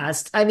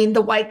cast. I mean,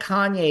 the white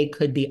Kanye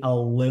could be a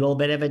little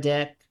bit of a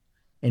dick.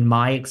 In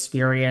my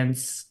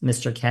experience,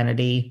 Mr.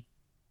 Kennedy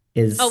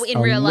is in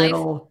real life.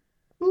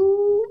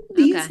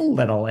 He's a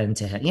little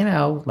into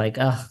it, like,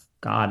 oh,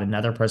 God,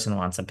 another person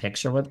wants a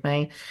picture with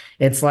me.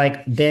 It's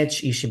like,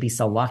 bitch, you should be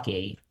so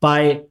lucky.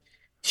 But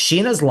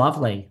Sheena's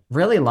lovely,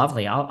 really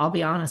lovely. I'll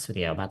be honest with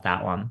you about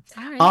that one.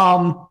 All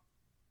right.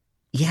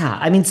 Yeah.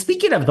 I mean,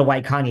 speaking of the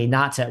white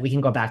Kanye, we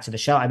can go back to the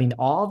show. I mean,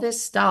 all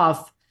this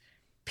stuff,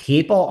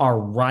 people are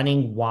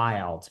running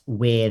wild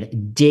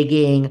with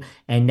digging.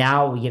 And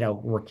now,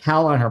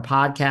 Raquel on her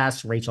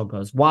podcast, Rachel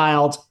Goes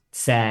Wild,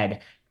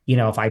 said,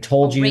 if I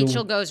told you.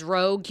 Rachel Goes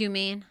Rogue, you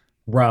mean?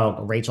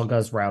 Rogue. Rachel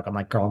Goes Rogue. I'm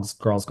like, girls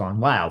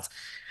gone wild.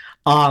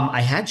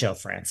 I had Joe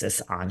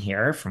Francis on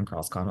here from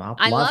Girls Gone Wild.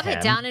 I love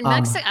it. Down in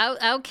Mexico,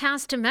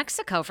 outcast to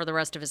Mexico for the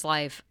rest of his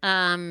life.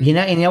 And you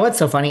know what's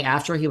so funny?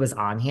 After he was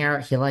on here,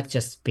 he like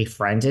just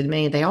befriended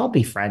me. They all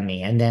befriend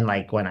me. And then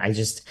like when I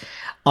just,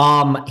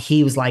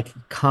 he was like,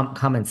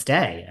 come and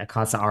stay at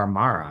Casa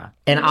Armara.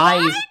 And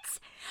what?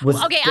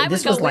 was Okay, I would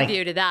this go was with like,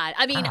 you to that.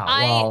 I mean, oh,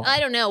 I well,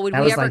 don't know. Would that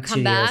we was ever like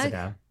come 2 years back?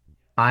 ago.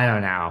 I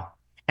don't know.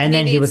 And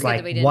then Maybe he it's was good that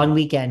like, we didn't. one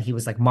weekend, he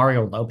was like,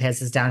 Mario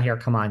Lopez is down here.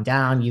 Come on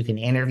down. You can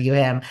interview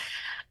him.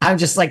 I'm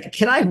just like,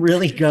 can I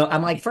really go?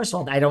 I'm like, first of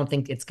all, I don't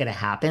think it's going to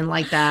happen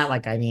like that.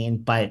 Like, I mean,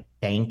 but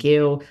thank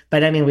you.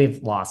 But I mean,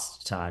 we've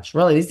lost touch.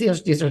 Really,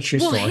 these are true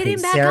We'll hit him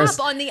stories. back up Sarah's,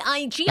 on the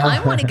IG.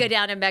 I want to go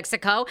down to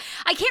Mexico.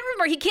 I can't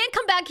remember. He can't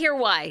come back here.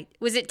 Why?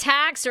 Was it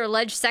tax or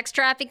alleged sex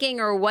trafficking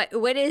or what?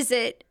 What is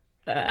it?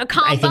 A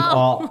I think combo?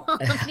 all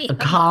a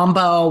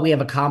combo. We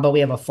have a combo. We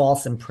have a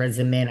false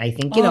imprisonment. I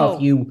think, if Oh,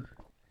 you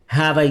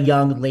have a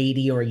young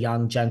lady or a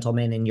young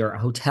gentleman in your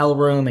hotel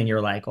room and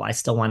you're like, well, I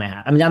still want to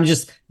have, I mean,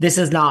 this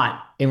is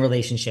not in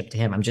relationship to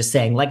him. I'm just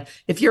saying, like,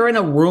 if you're in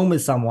a room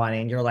with someone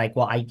and you're like,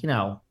 well,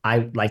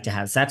 I'd like to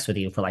have sex with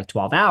you for like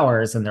 12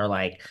 hours. And they're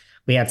like,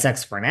 we had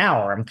sex for an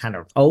hour. I'm kind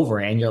of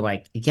over it. And you're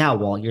like, yeah,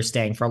 well, you're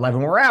staying for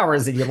 11 more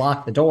hours and you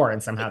lock the door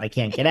and somehow they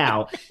can't get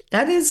out.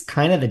 That is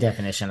kind of the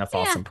definition of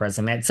false yeah.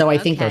 imprisonment. So I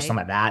think there's some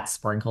Okay. of that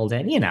sprinkled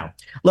in.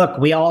 Look,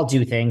 we all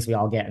do things. We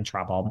all get in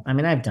trouble. I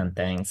mean, I've done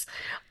things.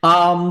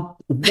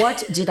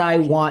 What did I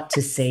want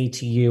to say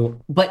to you?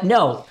 But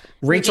no,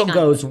 Rachel Moving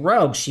on. goes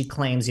rogue. She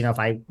claims, if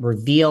I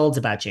revealed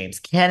about James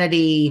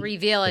Kennedy,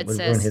 Reveal it it, would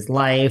ruin sis. his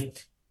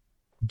life.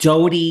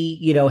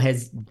 Dodie,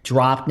 has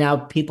dropped now.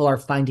 People are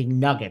finding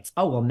nuggets.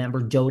 Oh, well,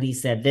 remember Dodie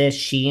said this,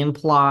 she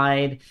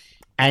implied.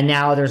 And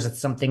now there's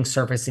something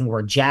surfacing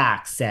where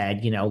Jack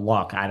said,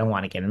 look, I don't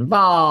want to get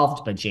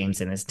involved, but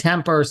James in his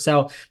temper.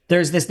 So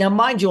there's this. Now,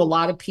 mind you, a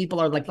lot of people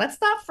are like, let's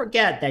not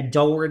forget that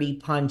Dodie,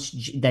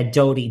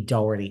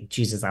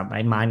 Jesus,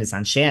 my mind is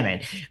on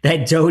Shannon,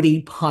 that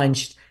Dodie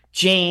punched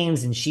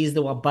James and she's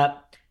the one.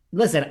 But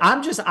listen,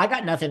 I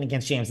got nothing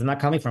against James. I'm not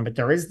coming from, but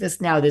there is this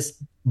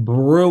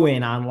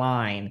brewing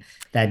online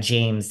that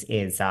James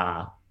is,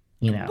 Well,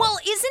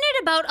 isn't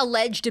it about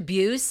alleged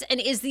abuse? And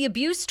is the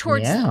abuse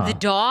towards the yeah.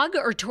 dog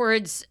or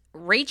towards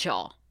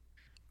Rachel?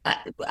 I,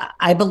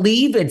 I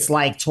believe it's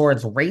like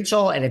towards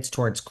Rachel and it's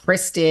towards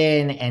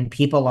Kristen, and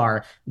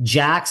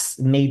Jax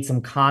made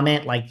some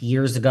comment like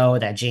years ago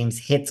that James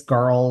hits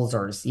girls,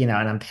 or, and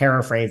I'm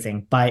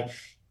paraphrasing, but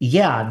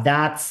yeah,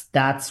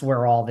 that's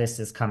where all this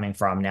is coming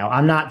from. Now,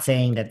 I'm not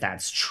saying that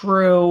that's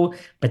true,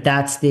 but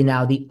that's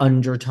the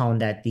undertone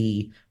that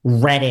the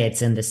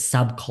Reddits and the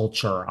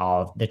subculture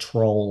of the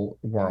troll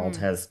world Mm,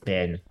 has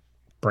been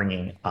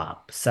bringing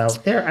up. So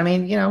there, I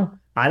mean,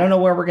 I don't know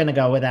where we're going to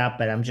go with that,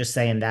 but I'm just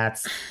saying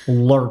that's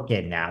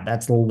lurking now.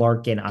 That's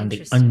lurking on the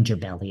interesting.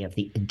 underbelly of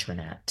the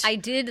internet. I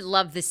did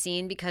love the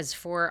scene because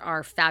for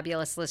our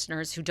fabulous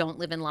listeners who don't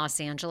live in Los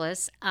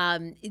Angeles,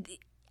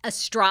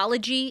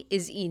 astrology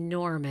is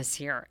enormous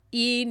here.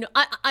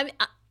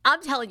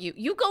 I'm telling you,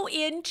 you go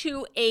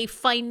into a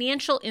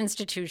financial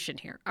institution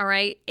here, all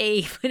right,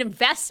 an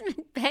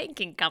investment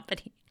banking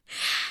company.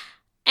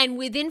 And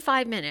within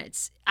 5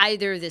 minutes,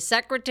 either the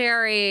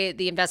secretary,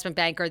 the investment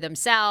banker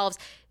themselves,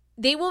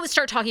 they will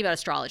start talking about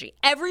astrology.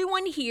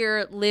 Everyone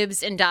here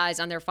lives and dies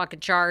on their fucking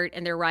chart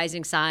and their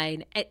rising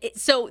sign.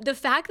 So the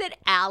fact that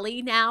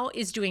Allie now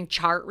is doing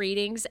chart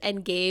readings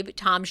and gave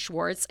Tom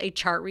Schwartz a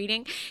chart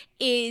reading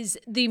is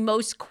the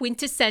most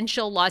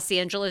quintessential Los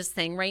Angeles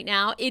thing right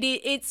now.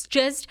 It's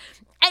just,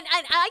 and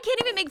I can't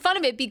even make fun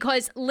of it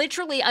because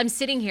literally I'm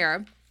sitting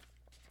here.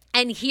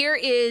 And here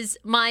is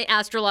my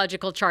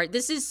astrological chart.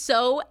 This is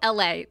so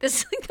LA. This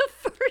is like the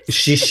first.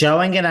 She's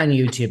showing it on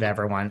YouTube,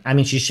 everyone. I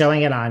mean, she's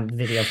showing it on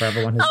video for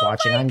everyone who's Oh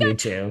watching my on God.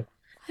 YouTube.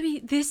 I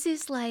mean, this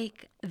is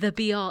like the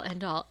be all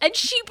end all. And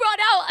she brought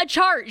out a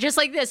chart just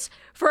like this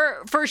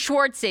for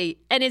Schwartzy,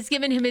 and it's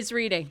given him his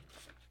reading.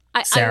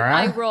 I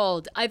Sarah,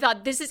 rolled. I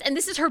thought this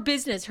is her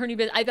business, her new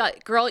business. I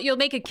thought, girl, you'll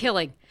make a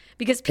killing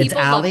because it's people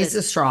love Allie's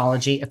this.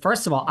 astrology.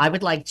 First of all, I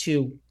would like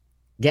to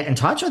get in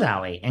touch with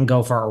Allie and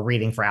go for a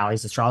reading for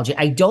Allie's astrology.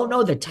 I don't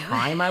know the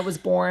time I was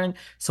born,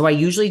 so I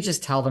usually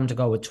just tell them to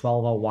go with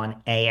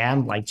 12:01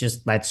 a.m. Like,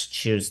 just let's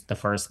choose the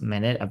first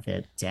minute of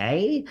the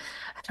day.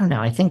 I don't know.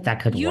 I think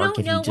that could You work don't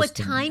if you know what just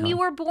didn't time you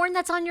know. were born?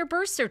 That's on your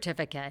birth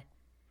certificate.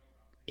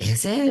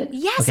 Is it?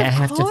 Yes, Okay, I of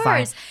have to find.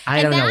 course. I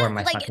And don't know where that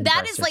my like fucking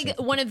that birth is like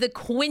certificate. one of the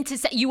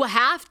quintessential. You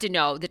have to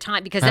know the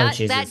time because Oh, that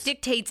Jesus.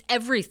 dictates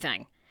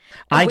everything.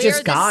 I Where just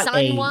the got sun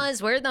a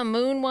was, where the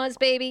moon was,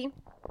 baby.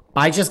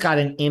 I just got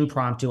an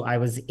impromptu. I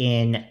was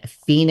in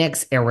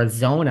Phoenix,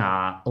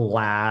 Arizona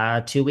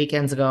 2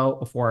 weekends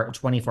ago for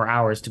 24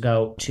 hours to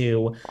go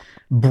to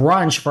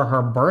brunch for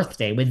her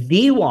birthday with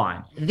the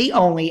one, the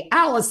only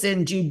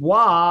Allison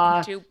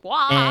Dubois.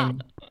 Dubois.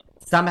 And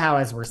somehow,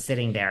 as we're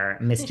sitting there,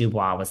 Miss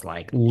Dubois was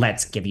like,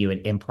 let's give you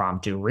an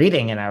impromptu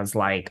reading. And I was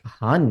like,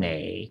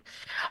 honey,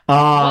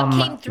 What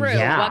came through?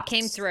 yeah. What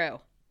came through?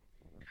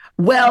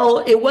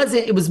 Well, it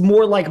was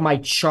more like my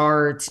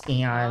chart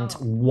and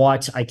Oh.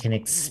 what I can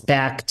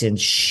expect. And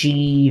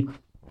she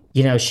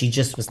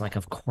just was like,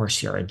 of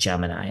course you're a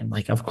Gemini. I'm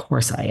like, of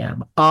course I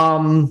am.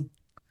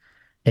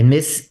 And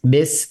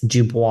Miss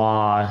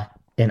Dubois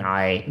and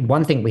I,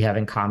 one thing we have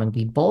in common,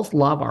 we both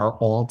love our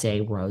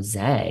all-day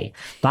rosé.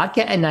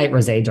 Vodka and night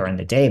rosé during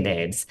the day,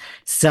 babes.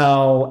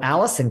 So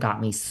Allison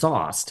got me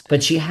sauced,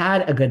 but she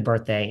had a good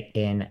birthday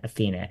in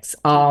Phoenix.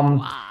 Wow,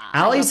 I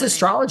love Allie's her name.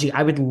 astrology.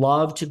 I would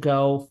love to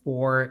go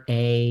for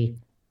a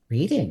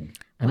reading.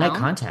 I might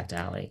Well, contact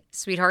Allie.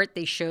 sweetheart,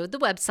 they showed the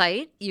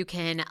website. You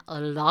can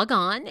log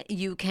on.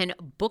 You can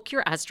book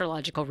your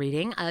astrological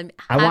reading. I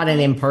want an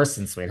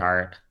in-person,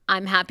 sweetheart.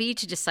 I'm happy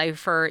to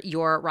decipher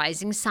your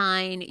rising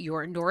sign,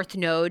 your north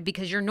node,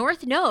 because your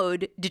north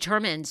node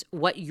determines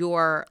what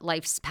your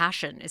life's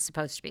passion is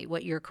supposed to be,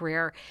 what your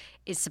career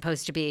is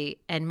supposed to be.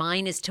 And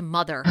mine is to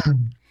mother.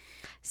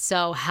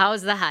 So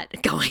how's that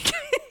going?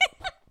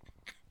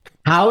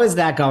 How is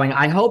that going?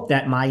 I hope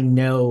that my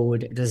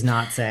node does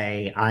not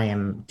say I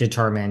am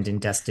determined and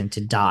destined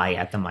to die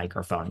at the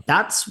microphone.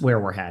 That's where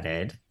we're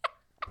headed.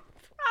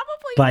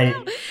 Probably But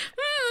so.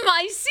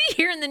 I see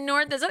here in the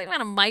north, there's something about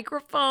a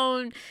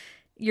microphone.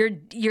 You're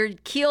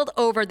keeled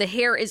over. The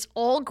hair is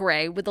all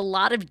gray with a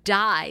lot of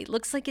dye.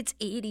 Looks like it's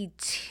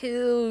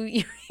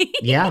 82.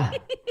 yeah,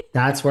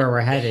 that's where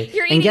we're headed.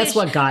 You're And eating guess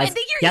what, I guys?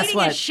 think you're Guess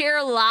eating a what?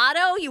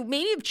 Sherloto. You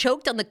maybe have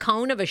choked on the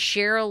cone of a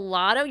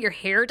Sherloto. Your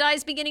hair dye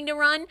is beginning to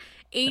run.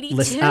 82.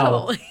 Listen,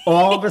 oh,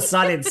 all of a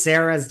sudden,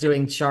 Sarah's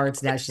doing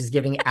charts now. She's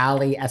giving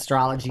Allie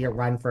astrology a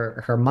run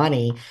for her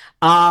money.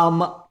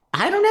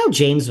 I don't know.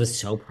 James was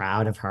so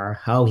proud of her.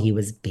 Oh, he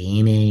was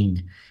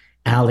beaming.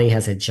 Allie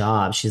has a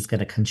job. She's going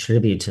to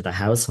contribute to the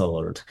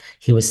household.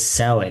 He was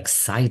so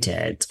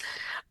excited.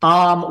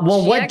 Well,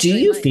 She what do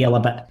actually you might. feel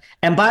about?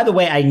 And by the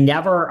way, I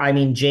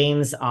mean,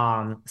 James,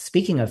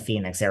 speaking of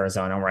Phoenix,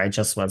 Arizona, where I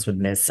just was with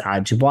Miss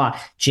Dubois,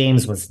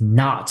 James was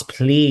not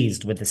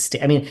pleased with the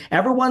state. I mean,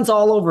 everyone's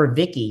all over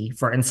Vicky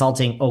for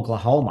insulting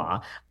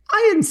Oklahoma.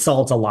 I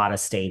insult a lot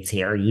of states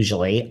here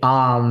usually.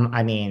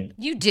 I mean,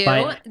 You do.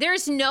 but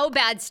There's no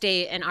bad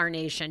state in our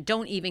nation.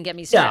 Don't even get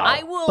me started. no,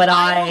 I will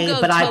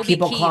go Toby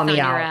people Keith call on me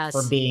your out for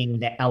ass. being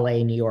the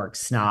LA, New York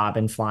snob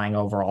and flying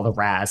over all the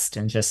rest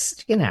and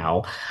just,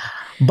 but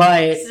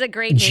This is a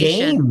great nation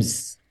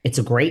James, it's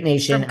a great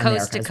nation. from coast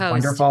America to is coast.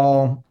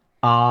 wonderful.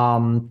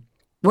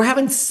 We're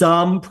having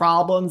some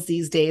problems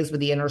these days with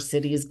the inner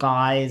cities,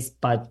 guys,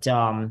 but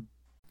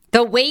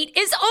The wait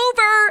is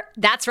over.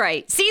 That's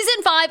right.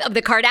 Season 5 of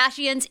The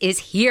Kardashians is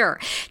here.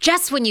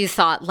 Just when you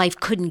thought life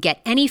couldn't get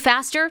any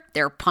faster,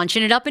 they're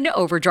punching it up into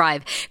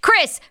overdrive.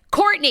 Kris,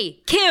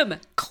 Kourtney, Kim,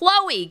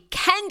 Khloe,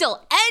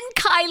 Kendall, and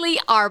Kylie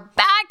are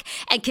back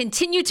and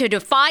continue to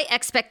defy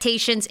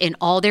expectations in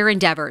all their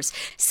endeavors.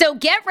 So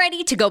get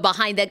ready to go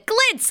behind the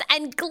glitz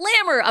and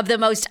glamour of the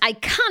most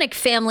iconic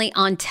family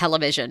on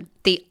television.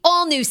 The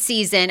all-new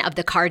season of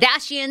The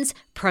Kardashians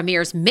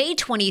premieres May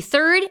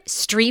 23rd,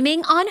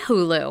 streaming on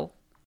Hulu.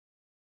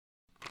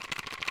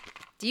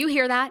 Do you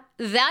hear that?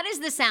 That is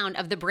the sound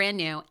of the brand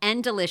new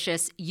and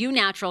delicious Eu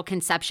Natural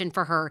Conception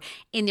for Her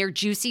in their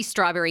juicy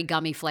strawberry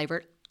gummy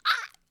flavor.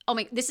 Oh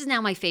my, this is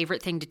now my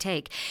favorite thing to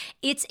take.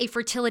 It's a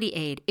fertility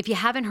aid. If you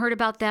haven't heard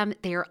about them,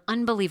 they are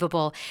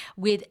unbelievable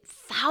with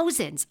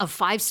thousands of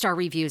 5-star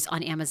reviews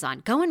on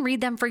Amazon. Go and read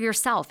them for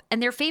yourself.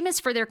 And they're famous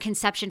for their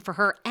Conception for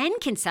Her and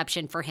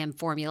Conception for Him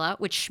formula,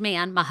 which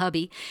Schman, my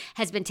hubby,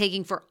 has been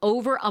taking for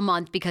over a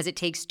month because it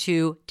takes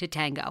two to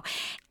tango.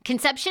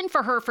 Conception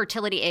for Her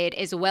fertility aid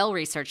is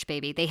well-researched,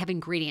 baby. They have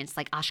ingredients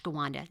like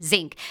ashwagandha,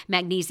 zinc,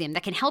 magnesium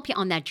that can help you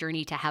on that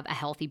journey to have a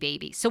healthy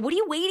baby. So what are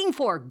you waiting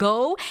for?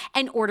 Go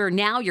and order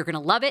now. You're going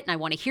to love it, and I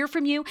want to hear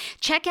from you.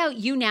 Check out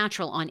Eu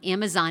Natural on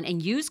Amazon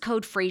and use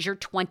code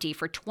Fraser20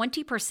 for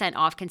 20%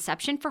 off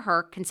Conception for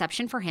Her,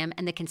 Conception for Him,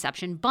 and the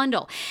Conception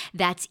Bundle.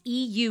 That's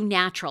EU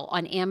Natural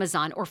on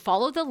Amazon, or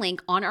follow the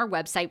link on our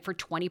website for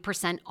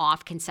 20%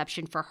 off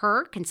Conception for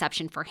Her,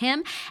 Conception for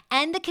Him,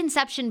 and the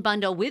Conception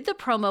Bundle with the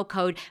promo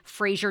code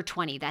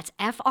Fraser20. That's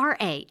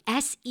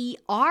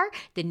Fraser,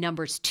 the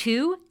numbers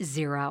 20.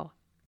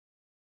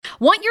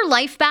 Want your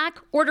life back?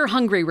 Order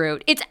Hungry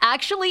Root. It's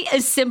actually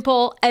as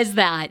simple as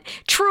that.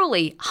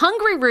 Truly,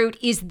 Hungry Root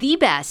is the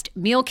best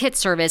meal kit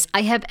service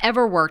I have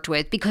ever worked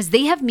with because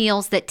they have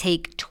meals that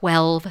take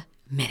 12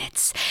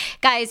 minutes.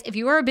 Guys, if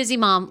you are a busy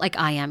mom like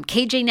I am,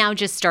 KJ now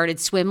just started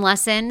swim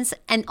lessons.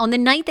 And on the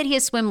night that he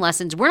has swim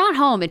lessons, we're not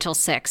home until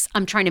 6.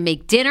 I'm trying to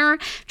make dinner,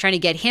 trying to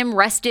get him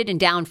rested and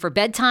down for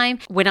bedtime.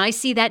 When I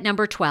see that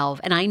number 12,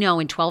 and I know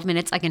in 12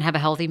 minutes I can have a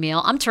healthy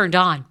meal, I'm turned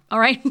on. All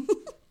right.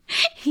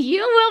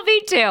 You will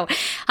be too.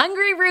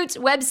 Hungry Root's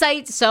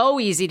website, so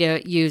easy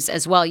to use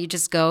as well. You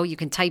just go, you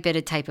can type in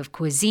a type of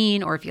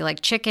cuisine, or if you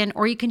like chicken,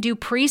 or you can do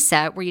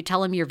preset where you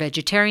tell them you're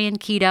vegetarian,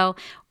 keto,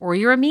 or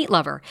you're a meat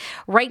lover.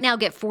 Right now,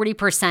 get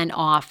 40%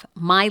 off.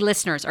 My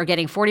listeners are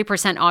getting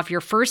 40% off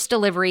your first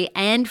delivery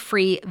and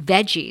free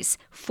veggies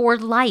for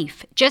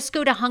life. Just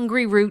go to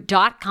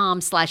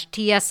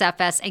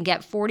hungryroot.com/TSFS and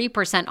get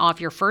 40% off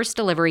your first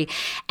delivery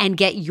and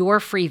get your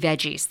free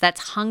veggies.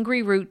 That's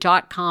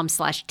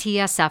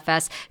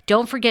hungryroot.com/TSFS.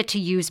 Don't forget to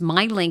use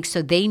my link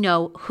so they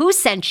know who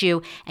sent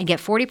you and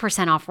get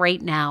 40% off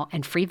right now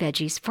and free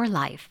veggies for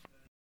life.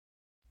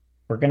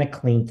 we're gonna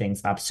clean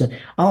things up soon.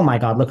 Oh my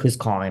God, look who's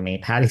calling me.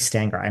 Patty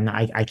Stanger.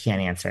 I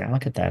can't answer.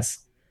 Look at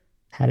this.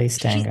 Hattie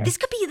Stanger. This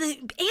could be the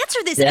answer.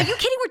 This Yeah. Are you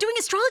kidding? We're doing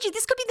astrology.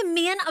 This could be the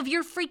man of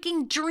your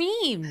freaking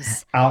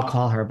dreams. I'll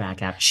call her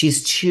back after.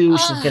 She's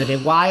gonna be,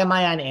 why am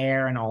I on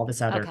air and all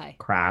this other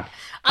crap?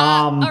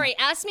 All right,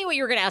 ask me what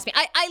you were gonna ask me.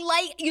 I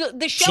like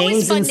the show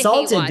James is fun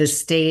insulted to hate the watch.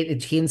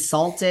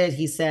 state.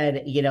 He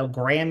said,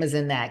 Graham is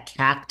in that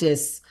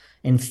cactus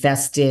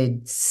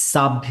infested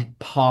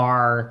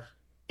subpar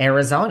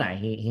Arizona.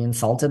 He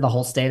insulted the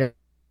whole state of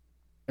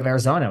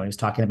Arizona when he was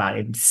talking about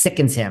it. It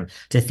sickens him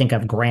to think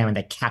of Graham in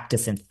the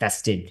cactus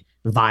infested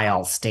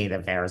vile state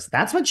of Arizona.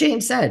 That's what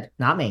James said,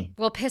 not me.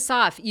 Well, piss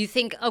off. You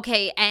think,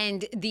 okay,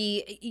 and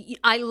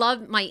I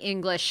love my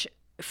English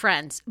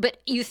friends, but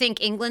you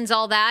think England's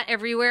all that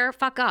everywhere?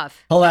 Fuck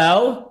off.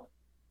 Hello?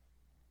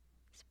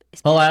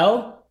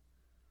 Hello?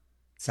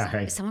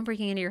 Sorry. Is someone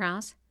breaking into your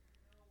house?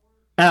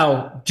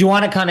 Oh, do you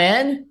want to come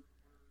in?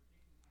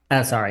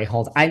 Oh, sorry.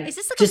 Hold on. Is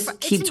this like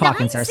just keep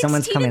talking, sir.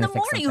 Someone's coming in the to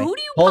fix morning. something. Who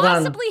do you Hold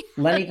possibly?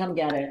 on. Let me come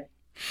get it.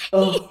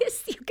 He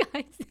is, you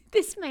guys.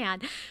 This man.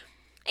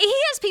 He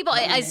has people.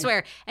 I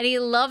swear, and he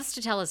loves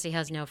to tell us he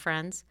has no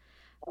friends.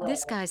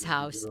 This guy's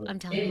house. I'm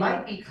telling you. It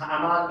might be.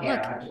 I'm on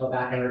air. I have to go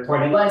back and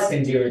record. You guys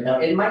can do it though.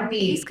 It might be.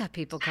 He's got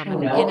people coming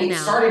in No, and it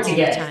out. started to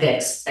get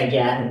fixed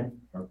again.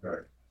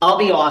 Okay. I'll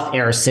be off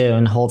air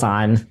soon. Hold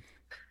on.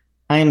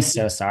 I am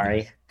so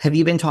sorry. Have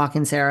you been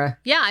talking, Sarah?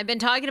 Yeah, I've been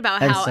talking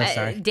about how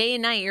day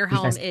and night your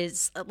home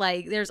is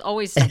like there's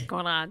always stuff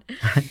going on.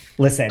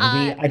 Listen,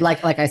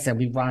 like I said,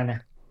 we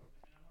run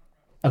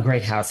a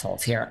great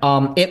household here.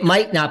 It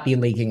might not be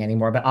leaking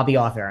anymore, but I'll be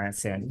off air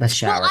soon. Let's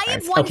shower. Well, I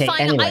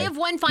have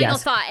one final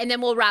thought, and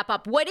then we'll wrap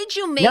up. What did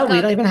you make? No, we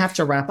don't even have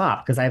to wrap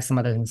up because I have some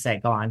other things to say.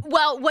 Go on.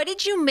 Well, what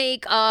did you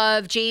make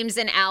of James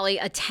and Allie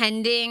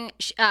attending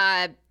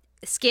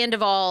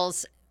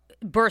Scandival's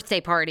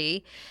birthday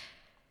party?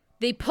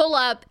 They pull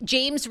up.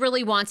 James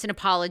really wants an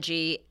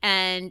apology,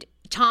 and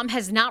Tom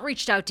has not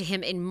reached out to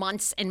him in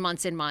months and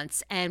months and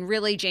months. And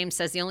really, James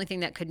says the only thing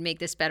that could make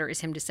this better is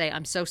him to say,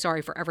 I'm so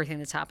sorry for everything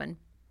that's happened.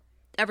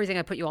 Everything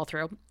I put you all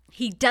through.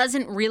 He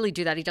doesn't really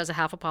do that. He does a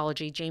half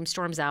apology. James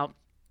storms out.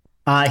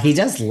 He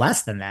does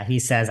less than that. He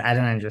says, I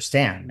don't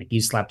understand. Like,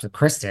 you slept with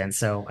Kristen,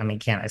 so,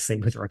 can't I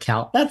sleep with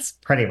Raquel? That's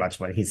pretty much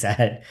what he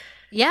said.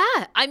 Yeah.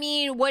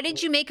 What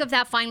did you make of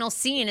that final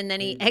scene? And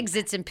then he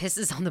exits and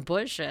pisses on the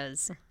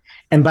bushes.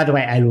 And by the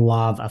way, I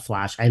love the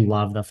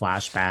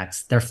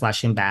flashbacks. They're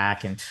flashing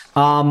back. And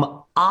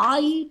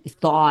I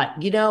thought,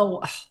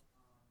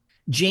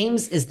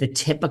 James is the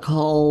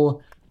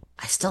typical,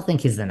 I still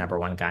think he's the number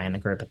one guy in the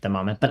group at the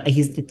moment, but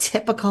he's the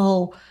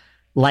typical,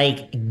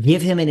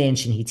 give him an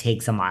inch and he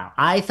takes a mile.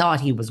 I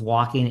thought he was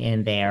walking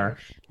in there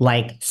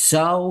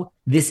so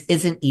this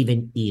isn't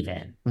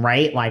even,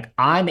 right?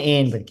 I'm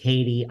in with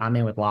Katie, I'm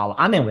in with Lala,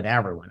 I'm in with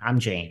everyone. I'm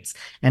James.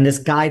 And this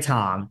guy,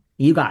 Tom,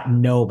 you got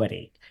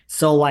nobody.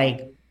 So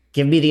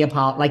give me the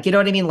apology. You know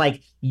what I mean?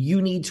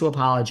 You need to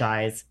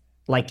apologize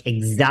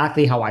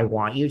exactly how I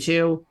want you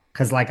to.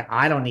 Cause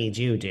I don't need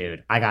you,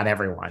 dude. I got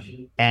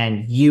everyone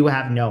and you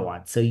have no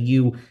one. So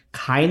you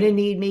kind of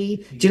need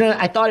me. Do you know,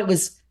 I thought it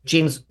was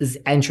James's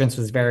entrance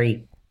was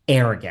very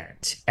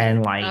arrogant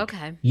and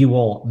okay. You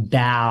will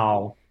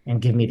bow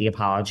and give me the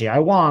apology I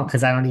want.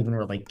 Cause I don't even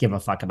really give a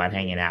fuck about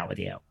hanging out with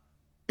you.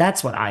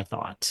 That's what I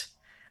thought.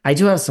 I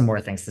do have some more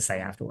things to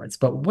say afterwards,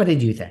 but what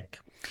did you think?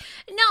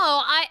 No,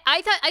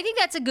 I think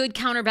that's a good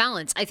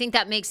counterbalance. I think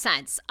that makes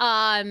sense.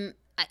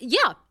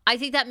 Yeah, I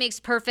think that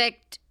makes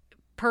perfect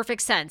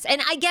sense.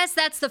 And I guess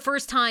that's the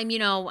first time,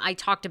 I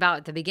talked about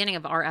at the beginning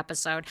of our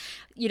episode,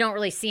 you don't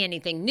really see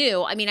anything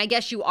new. I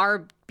guess you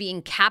are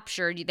being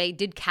captured. They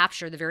did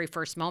capture the very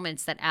first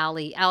moments that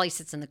Allie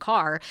sits in the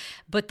car,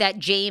 but that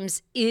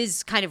James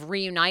is kind of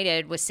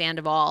reunited with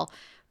Sandoval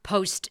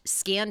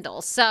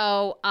post-scandal.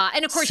 So,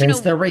 and of course,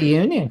 since the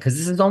reunion, because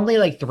this is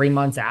only 3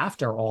 months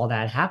after all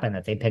that happened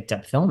that they picked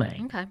up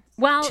filming. Okay.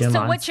 Well, 2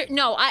 months. what's your,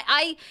 no,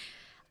 I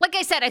like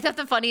I said, I thought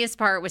the funniest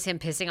part was him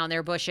pissing on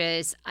their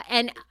bushes.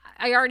 And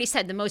I already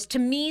said the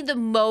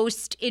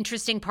most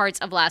interesting parts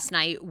of last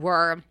night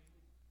were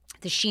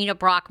the Sheena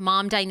Brock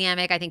mom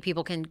dynamic. I think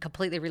people can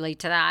completely relate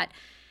to that.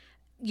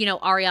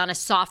 Ariana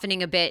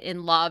softening a bit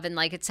in love and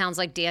it sounds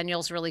like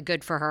Daniel's really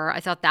good for her.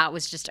 I thought that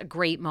was just a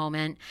great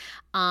moment.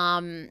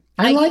 I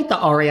like the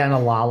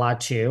Ariana Lala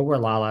too, where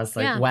Lala's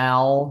yeah.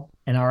 well,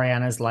 and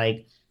Ariana's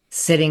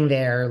sitting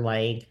there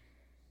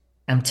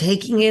I'm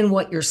taking in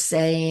what you're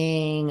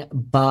saying,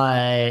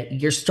 but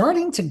you're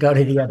starting to go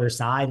to the other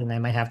side and I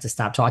might have to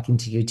stop talking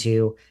to you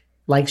two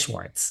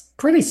Schwartz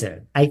pretty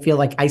soon. I feel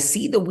I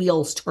see the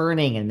wheels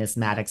turning in Miss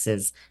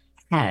Maddox's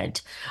head.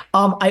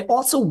 I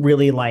also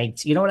really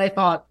liked, what I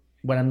thought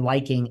what I'm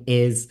liking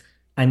is,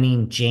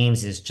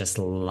 James is just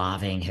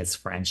loving his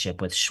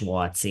friendship with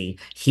Schwartzy.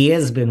 He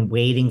has been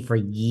waiting for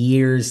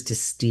years to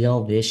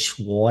steal this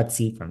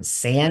Schwartzy from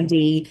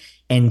Sandy.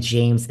 And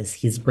James, as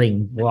he's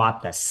being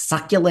brought the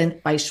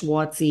succulent by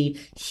Schwartzy,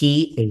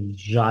 he is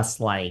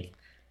just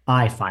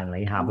I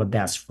finally have a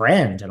best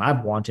friend and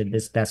I've wanted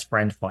this best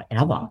friend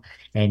forever.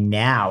 And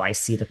now I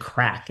see the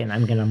crack and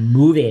I'm going to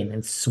move in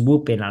and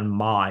swoop in on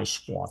my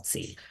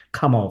Schwartzy.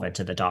 Come over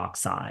to the dark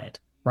side.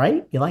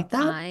 right? You like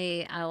that?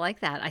 I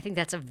like that. I think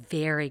that's a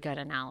very good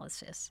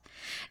analysis.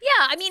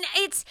 Yeah, I mean,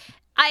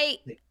 I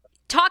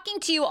talking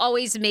to you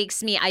always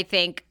makes me, I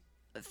think,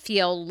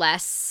 feel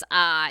less.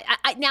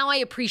 Now I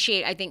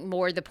appreciate, I think,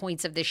 more the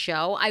points of the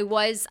show. I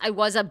was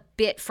a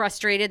bit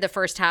frustrated the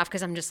first half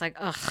because I'm just like,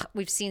 ugh,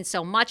 we've seen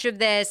so much of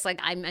this. Like,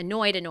 I'm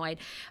annoyed,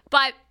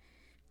 but.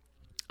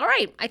 All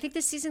right, I think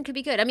this season could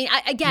be good. I mean,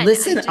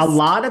 Listen, a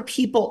lot of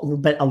people,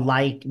 but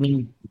alike, I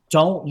mean,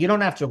 you don't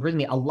have to agree with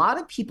me. A lot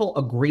of people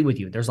agree with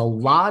you. There's a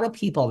lot of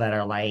people that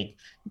are like,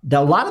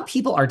 a lot of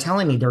people are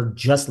telling me they're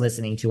just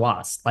listening to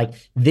us. Like,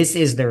 this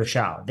is their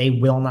show. They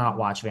will not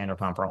watch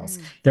Vanderpump Rules.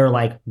 They're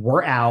like,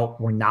 we're out.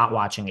 We're not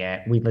watching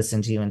it. We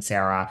listened to you and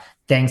Sarah.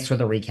 Thanks for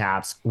the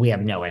recaps. We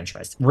have no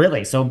interest.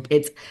 Really. So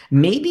it's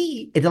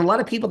a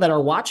lot of people that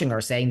are watching are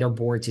saying they're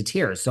bored to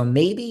tears. So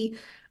maybe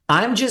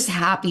I'm just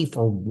happy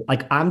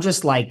I'm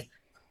just like,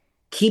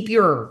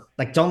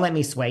 don't let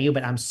me sway you,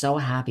 but I'm so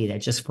happy that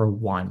just for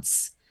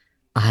once,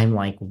 I'm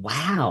like,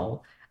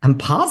 wow, I'm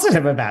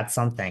positive about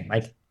something.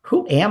 Like,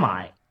 who am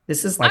I?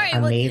 This is like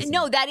amazing.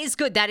 Well, no, that is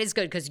good. That is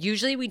good because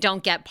usually we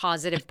don't get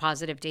positive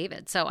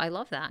David. So I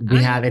love that.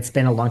 It's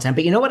been a long time.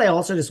 But you know what I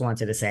also just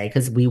wanted to say,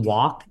 because we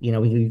walk,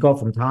 we go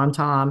from Tom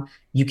Tom.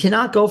 You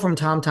cannot go from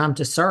Tom Tom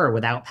to Sir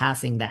without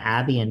passing the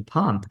Abby and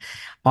Pump.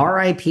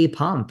 R.I.P.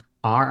 Pump.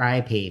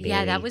 R.I.P. baby.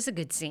 Yeah, that was a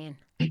good scene.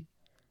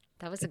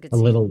 That was a good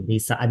scene. Little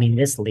Lisa. I mean,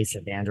 this Lisa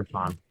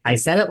Vanderpump. I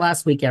said it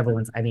last week,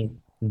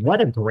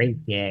 what a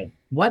great gig.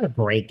 What a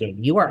great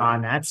gig. You were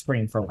on that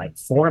screen for like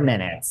 4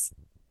 minutes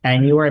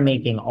and you were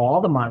making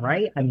all the money,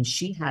 right? I mean,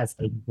 she has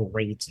a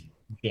great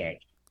gig.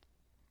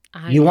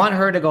 You want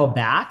her to go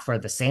back for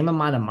the same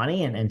amount of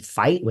money and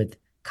fight with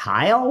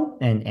Kyle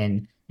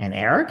and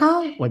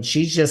Erica? When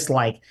she's just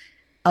like,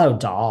 oh,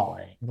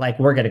 darling, like,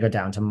 we're going to go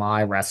down to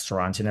my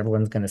restaurant and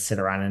everyone's going to sit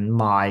around and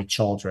my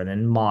children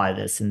and my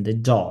this and the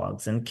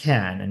dogs and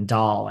Ken and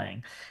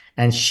darling.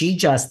 And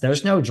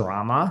there's no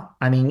drama.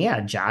 I mean, yeah,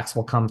 Jax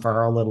will come for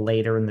her a little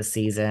later in the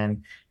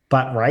season.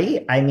 But,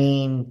 right? I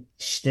mean,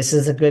 this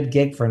is a good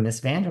gig for Miss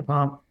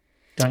Vanderpump.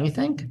 Don't you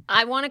think?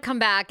 I want to come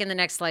back in the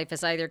next life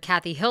as either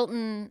Kathy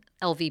Hilton,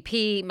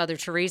 LVP, Mother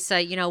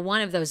Teresa,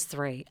 one of those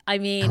three. I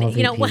mean,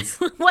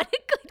 LVPs. What a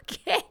good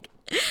gig.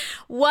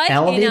 What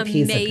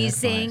LVP's an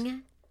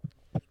amazing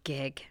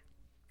gig.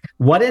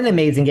 What an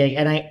amazing gig.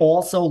 And I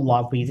also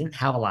love, we didn't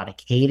have a lot of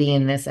Katie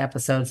in this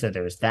episode, so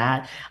there's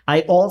that.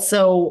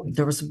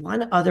 There was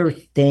one other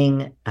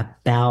thing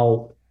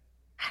about,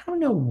 I don't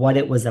know what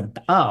it was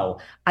about. Oh,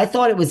 I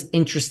thought it was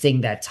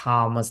interesting that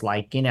Tom was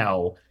like,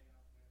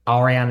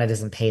 Ariana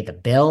doesn't pay the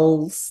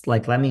bills.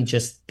 Like, let me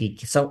just be.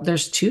 So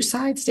there's two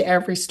sides to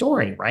every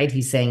story, right?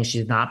 He's saying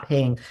she's not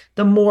paying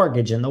the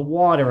mortgage and the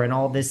water and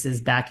all this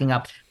is backing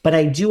up. But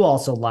I do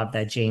also love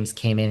that James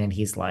came in and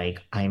he's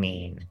like, I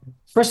mean,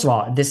 first of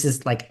all, this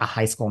is like a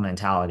high school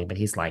mentality, but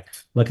he's like,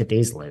 look at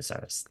these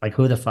losers. Like,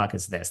 who the fuck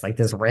is this? Like,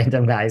 this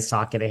random guy's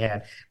talking to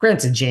him.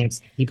 Granted, James,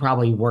 he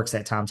probably works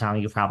at Tom Tom.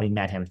 You've probably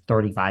met him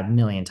 35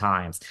 million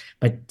times.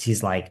 But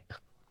he's like,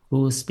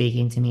 who's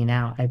speaking to me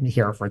now? I'm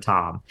here for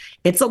Tom.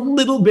 It's a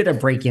little bit of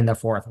breaking the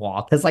fourth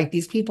wall because, like,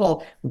 these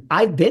people,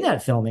 I've been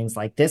at filmings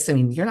like this. I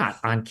mean, you're not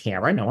on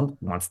camera. No one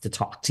wants to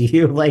talk to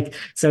you. Like,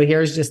 so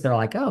here's just, they're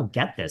like, oh,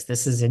 get this.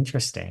 This is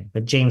interesting.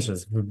 But James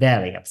was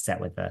very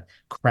upset with the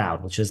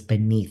crowd, which was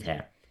beneath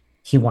him.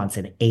 He wants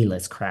an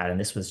A-list crowd, and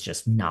this was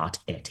just not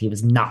it. He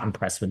was not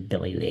impressed with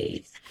Billy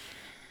Lee.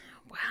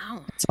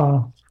 Wow.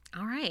 So.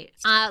 All right.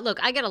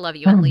 Look, I got to love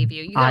you and leave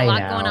you. You got a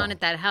lot going on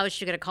at that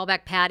house. You got to call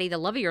back Patty. The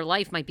love of your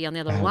life might be on the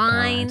other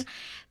line. God.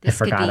 I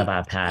forgot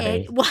about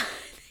Patty.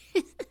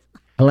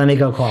 Let me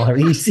go call her.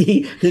 You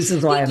see, this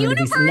is why I'm going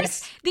to be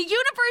next. The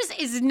universe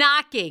is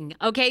knocking,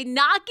 okay?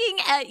 Knocking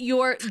at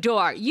your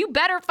door. You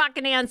better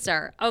fucking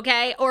answer,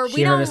 okay? Or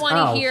we don't want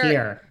to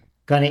hear.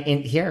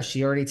 Here,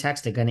 she already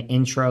texted. Going to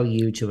intro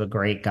you to a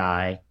great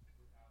guy.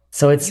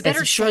 So it's the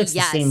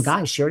same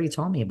guy. She already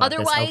told me about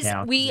Otherwise, this.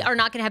 Okay, we are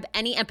not going to have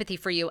any empathy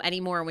for you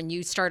anymore when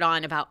you start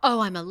on about,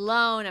 oh, I'm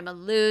alone, I'm a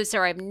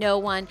loser, I have no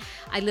one,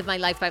 I live my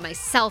life by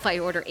myself, I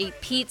order 8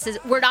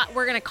 pizzas. We're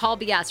going to call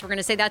BS. We're going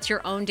to say that's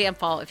your own damn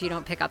fault if you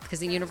don't pick up because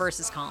the universe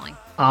is calling.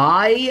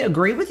 I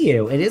agree with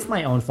you. It is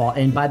my own fault.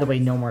 And by the way,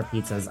 no more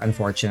pizzas.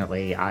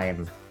 Unfortunately,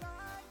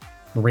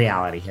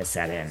 reality has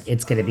set in.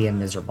 It's going to be a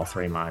miserable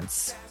 3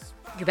 months.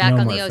 You're back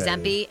on the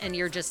Ozempic and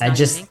you're just not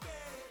eating?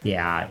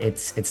 Yeah,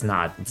 it's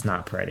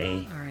not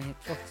pretty. All right.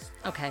 Well,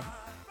 okay.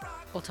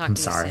 We'll talk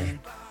to you soon.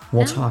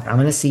 We'll talk. I'm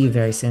going to see you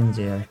very soon,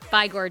 dear.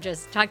 Bye,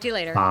 gorgeous. Talk to you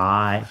later.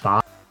 Bye. Bye.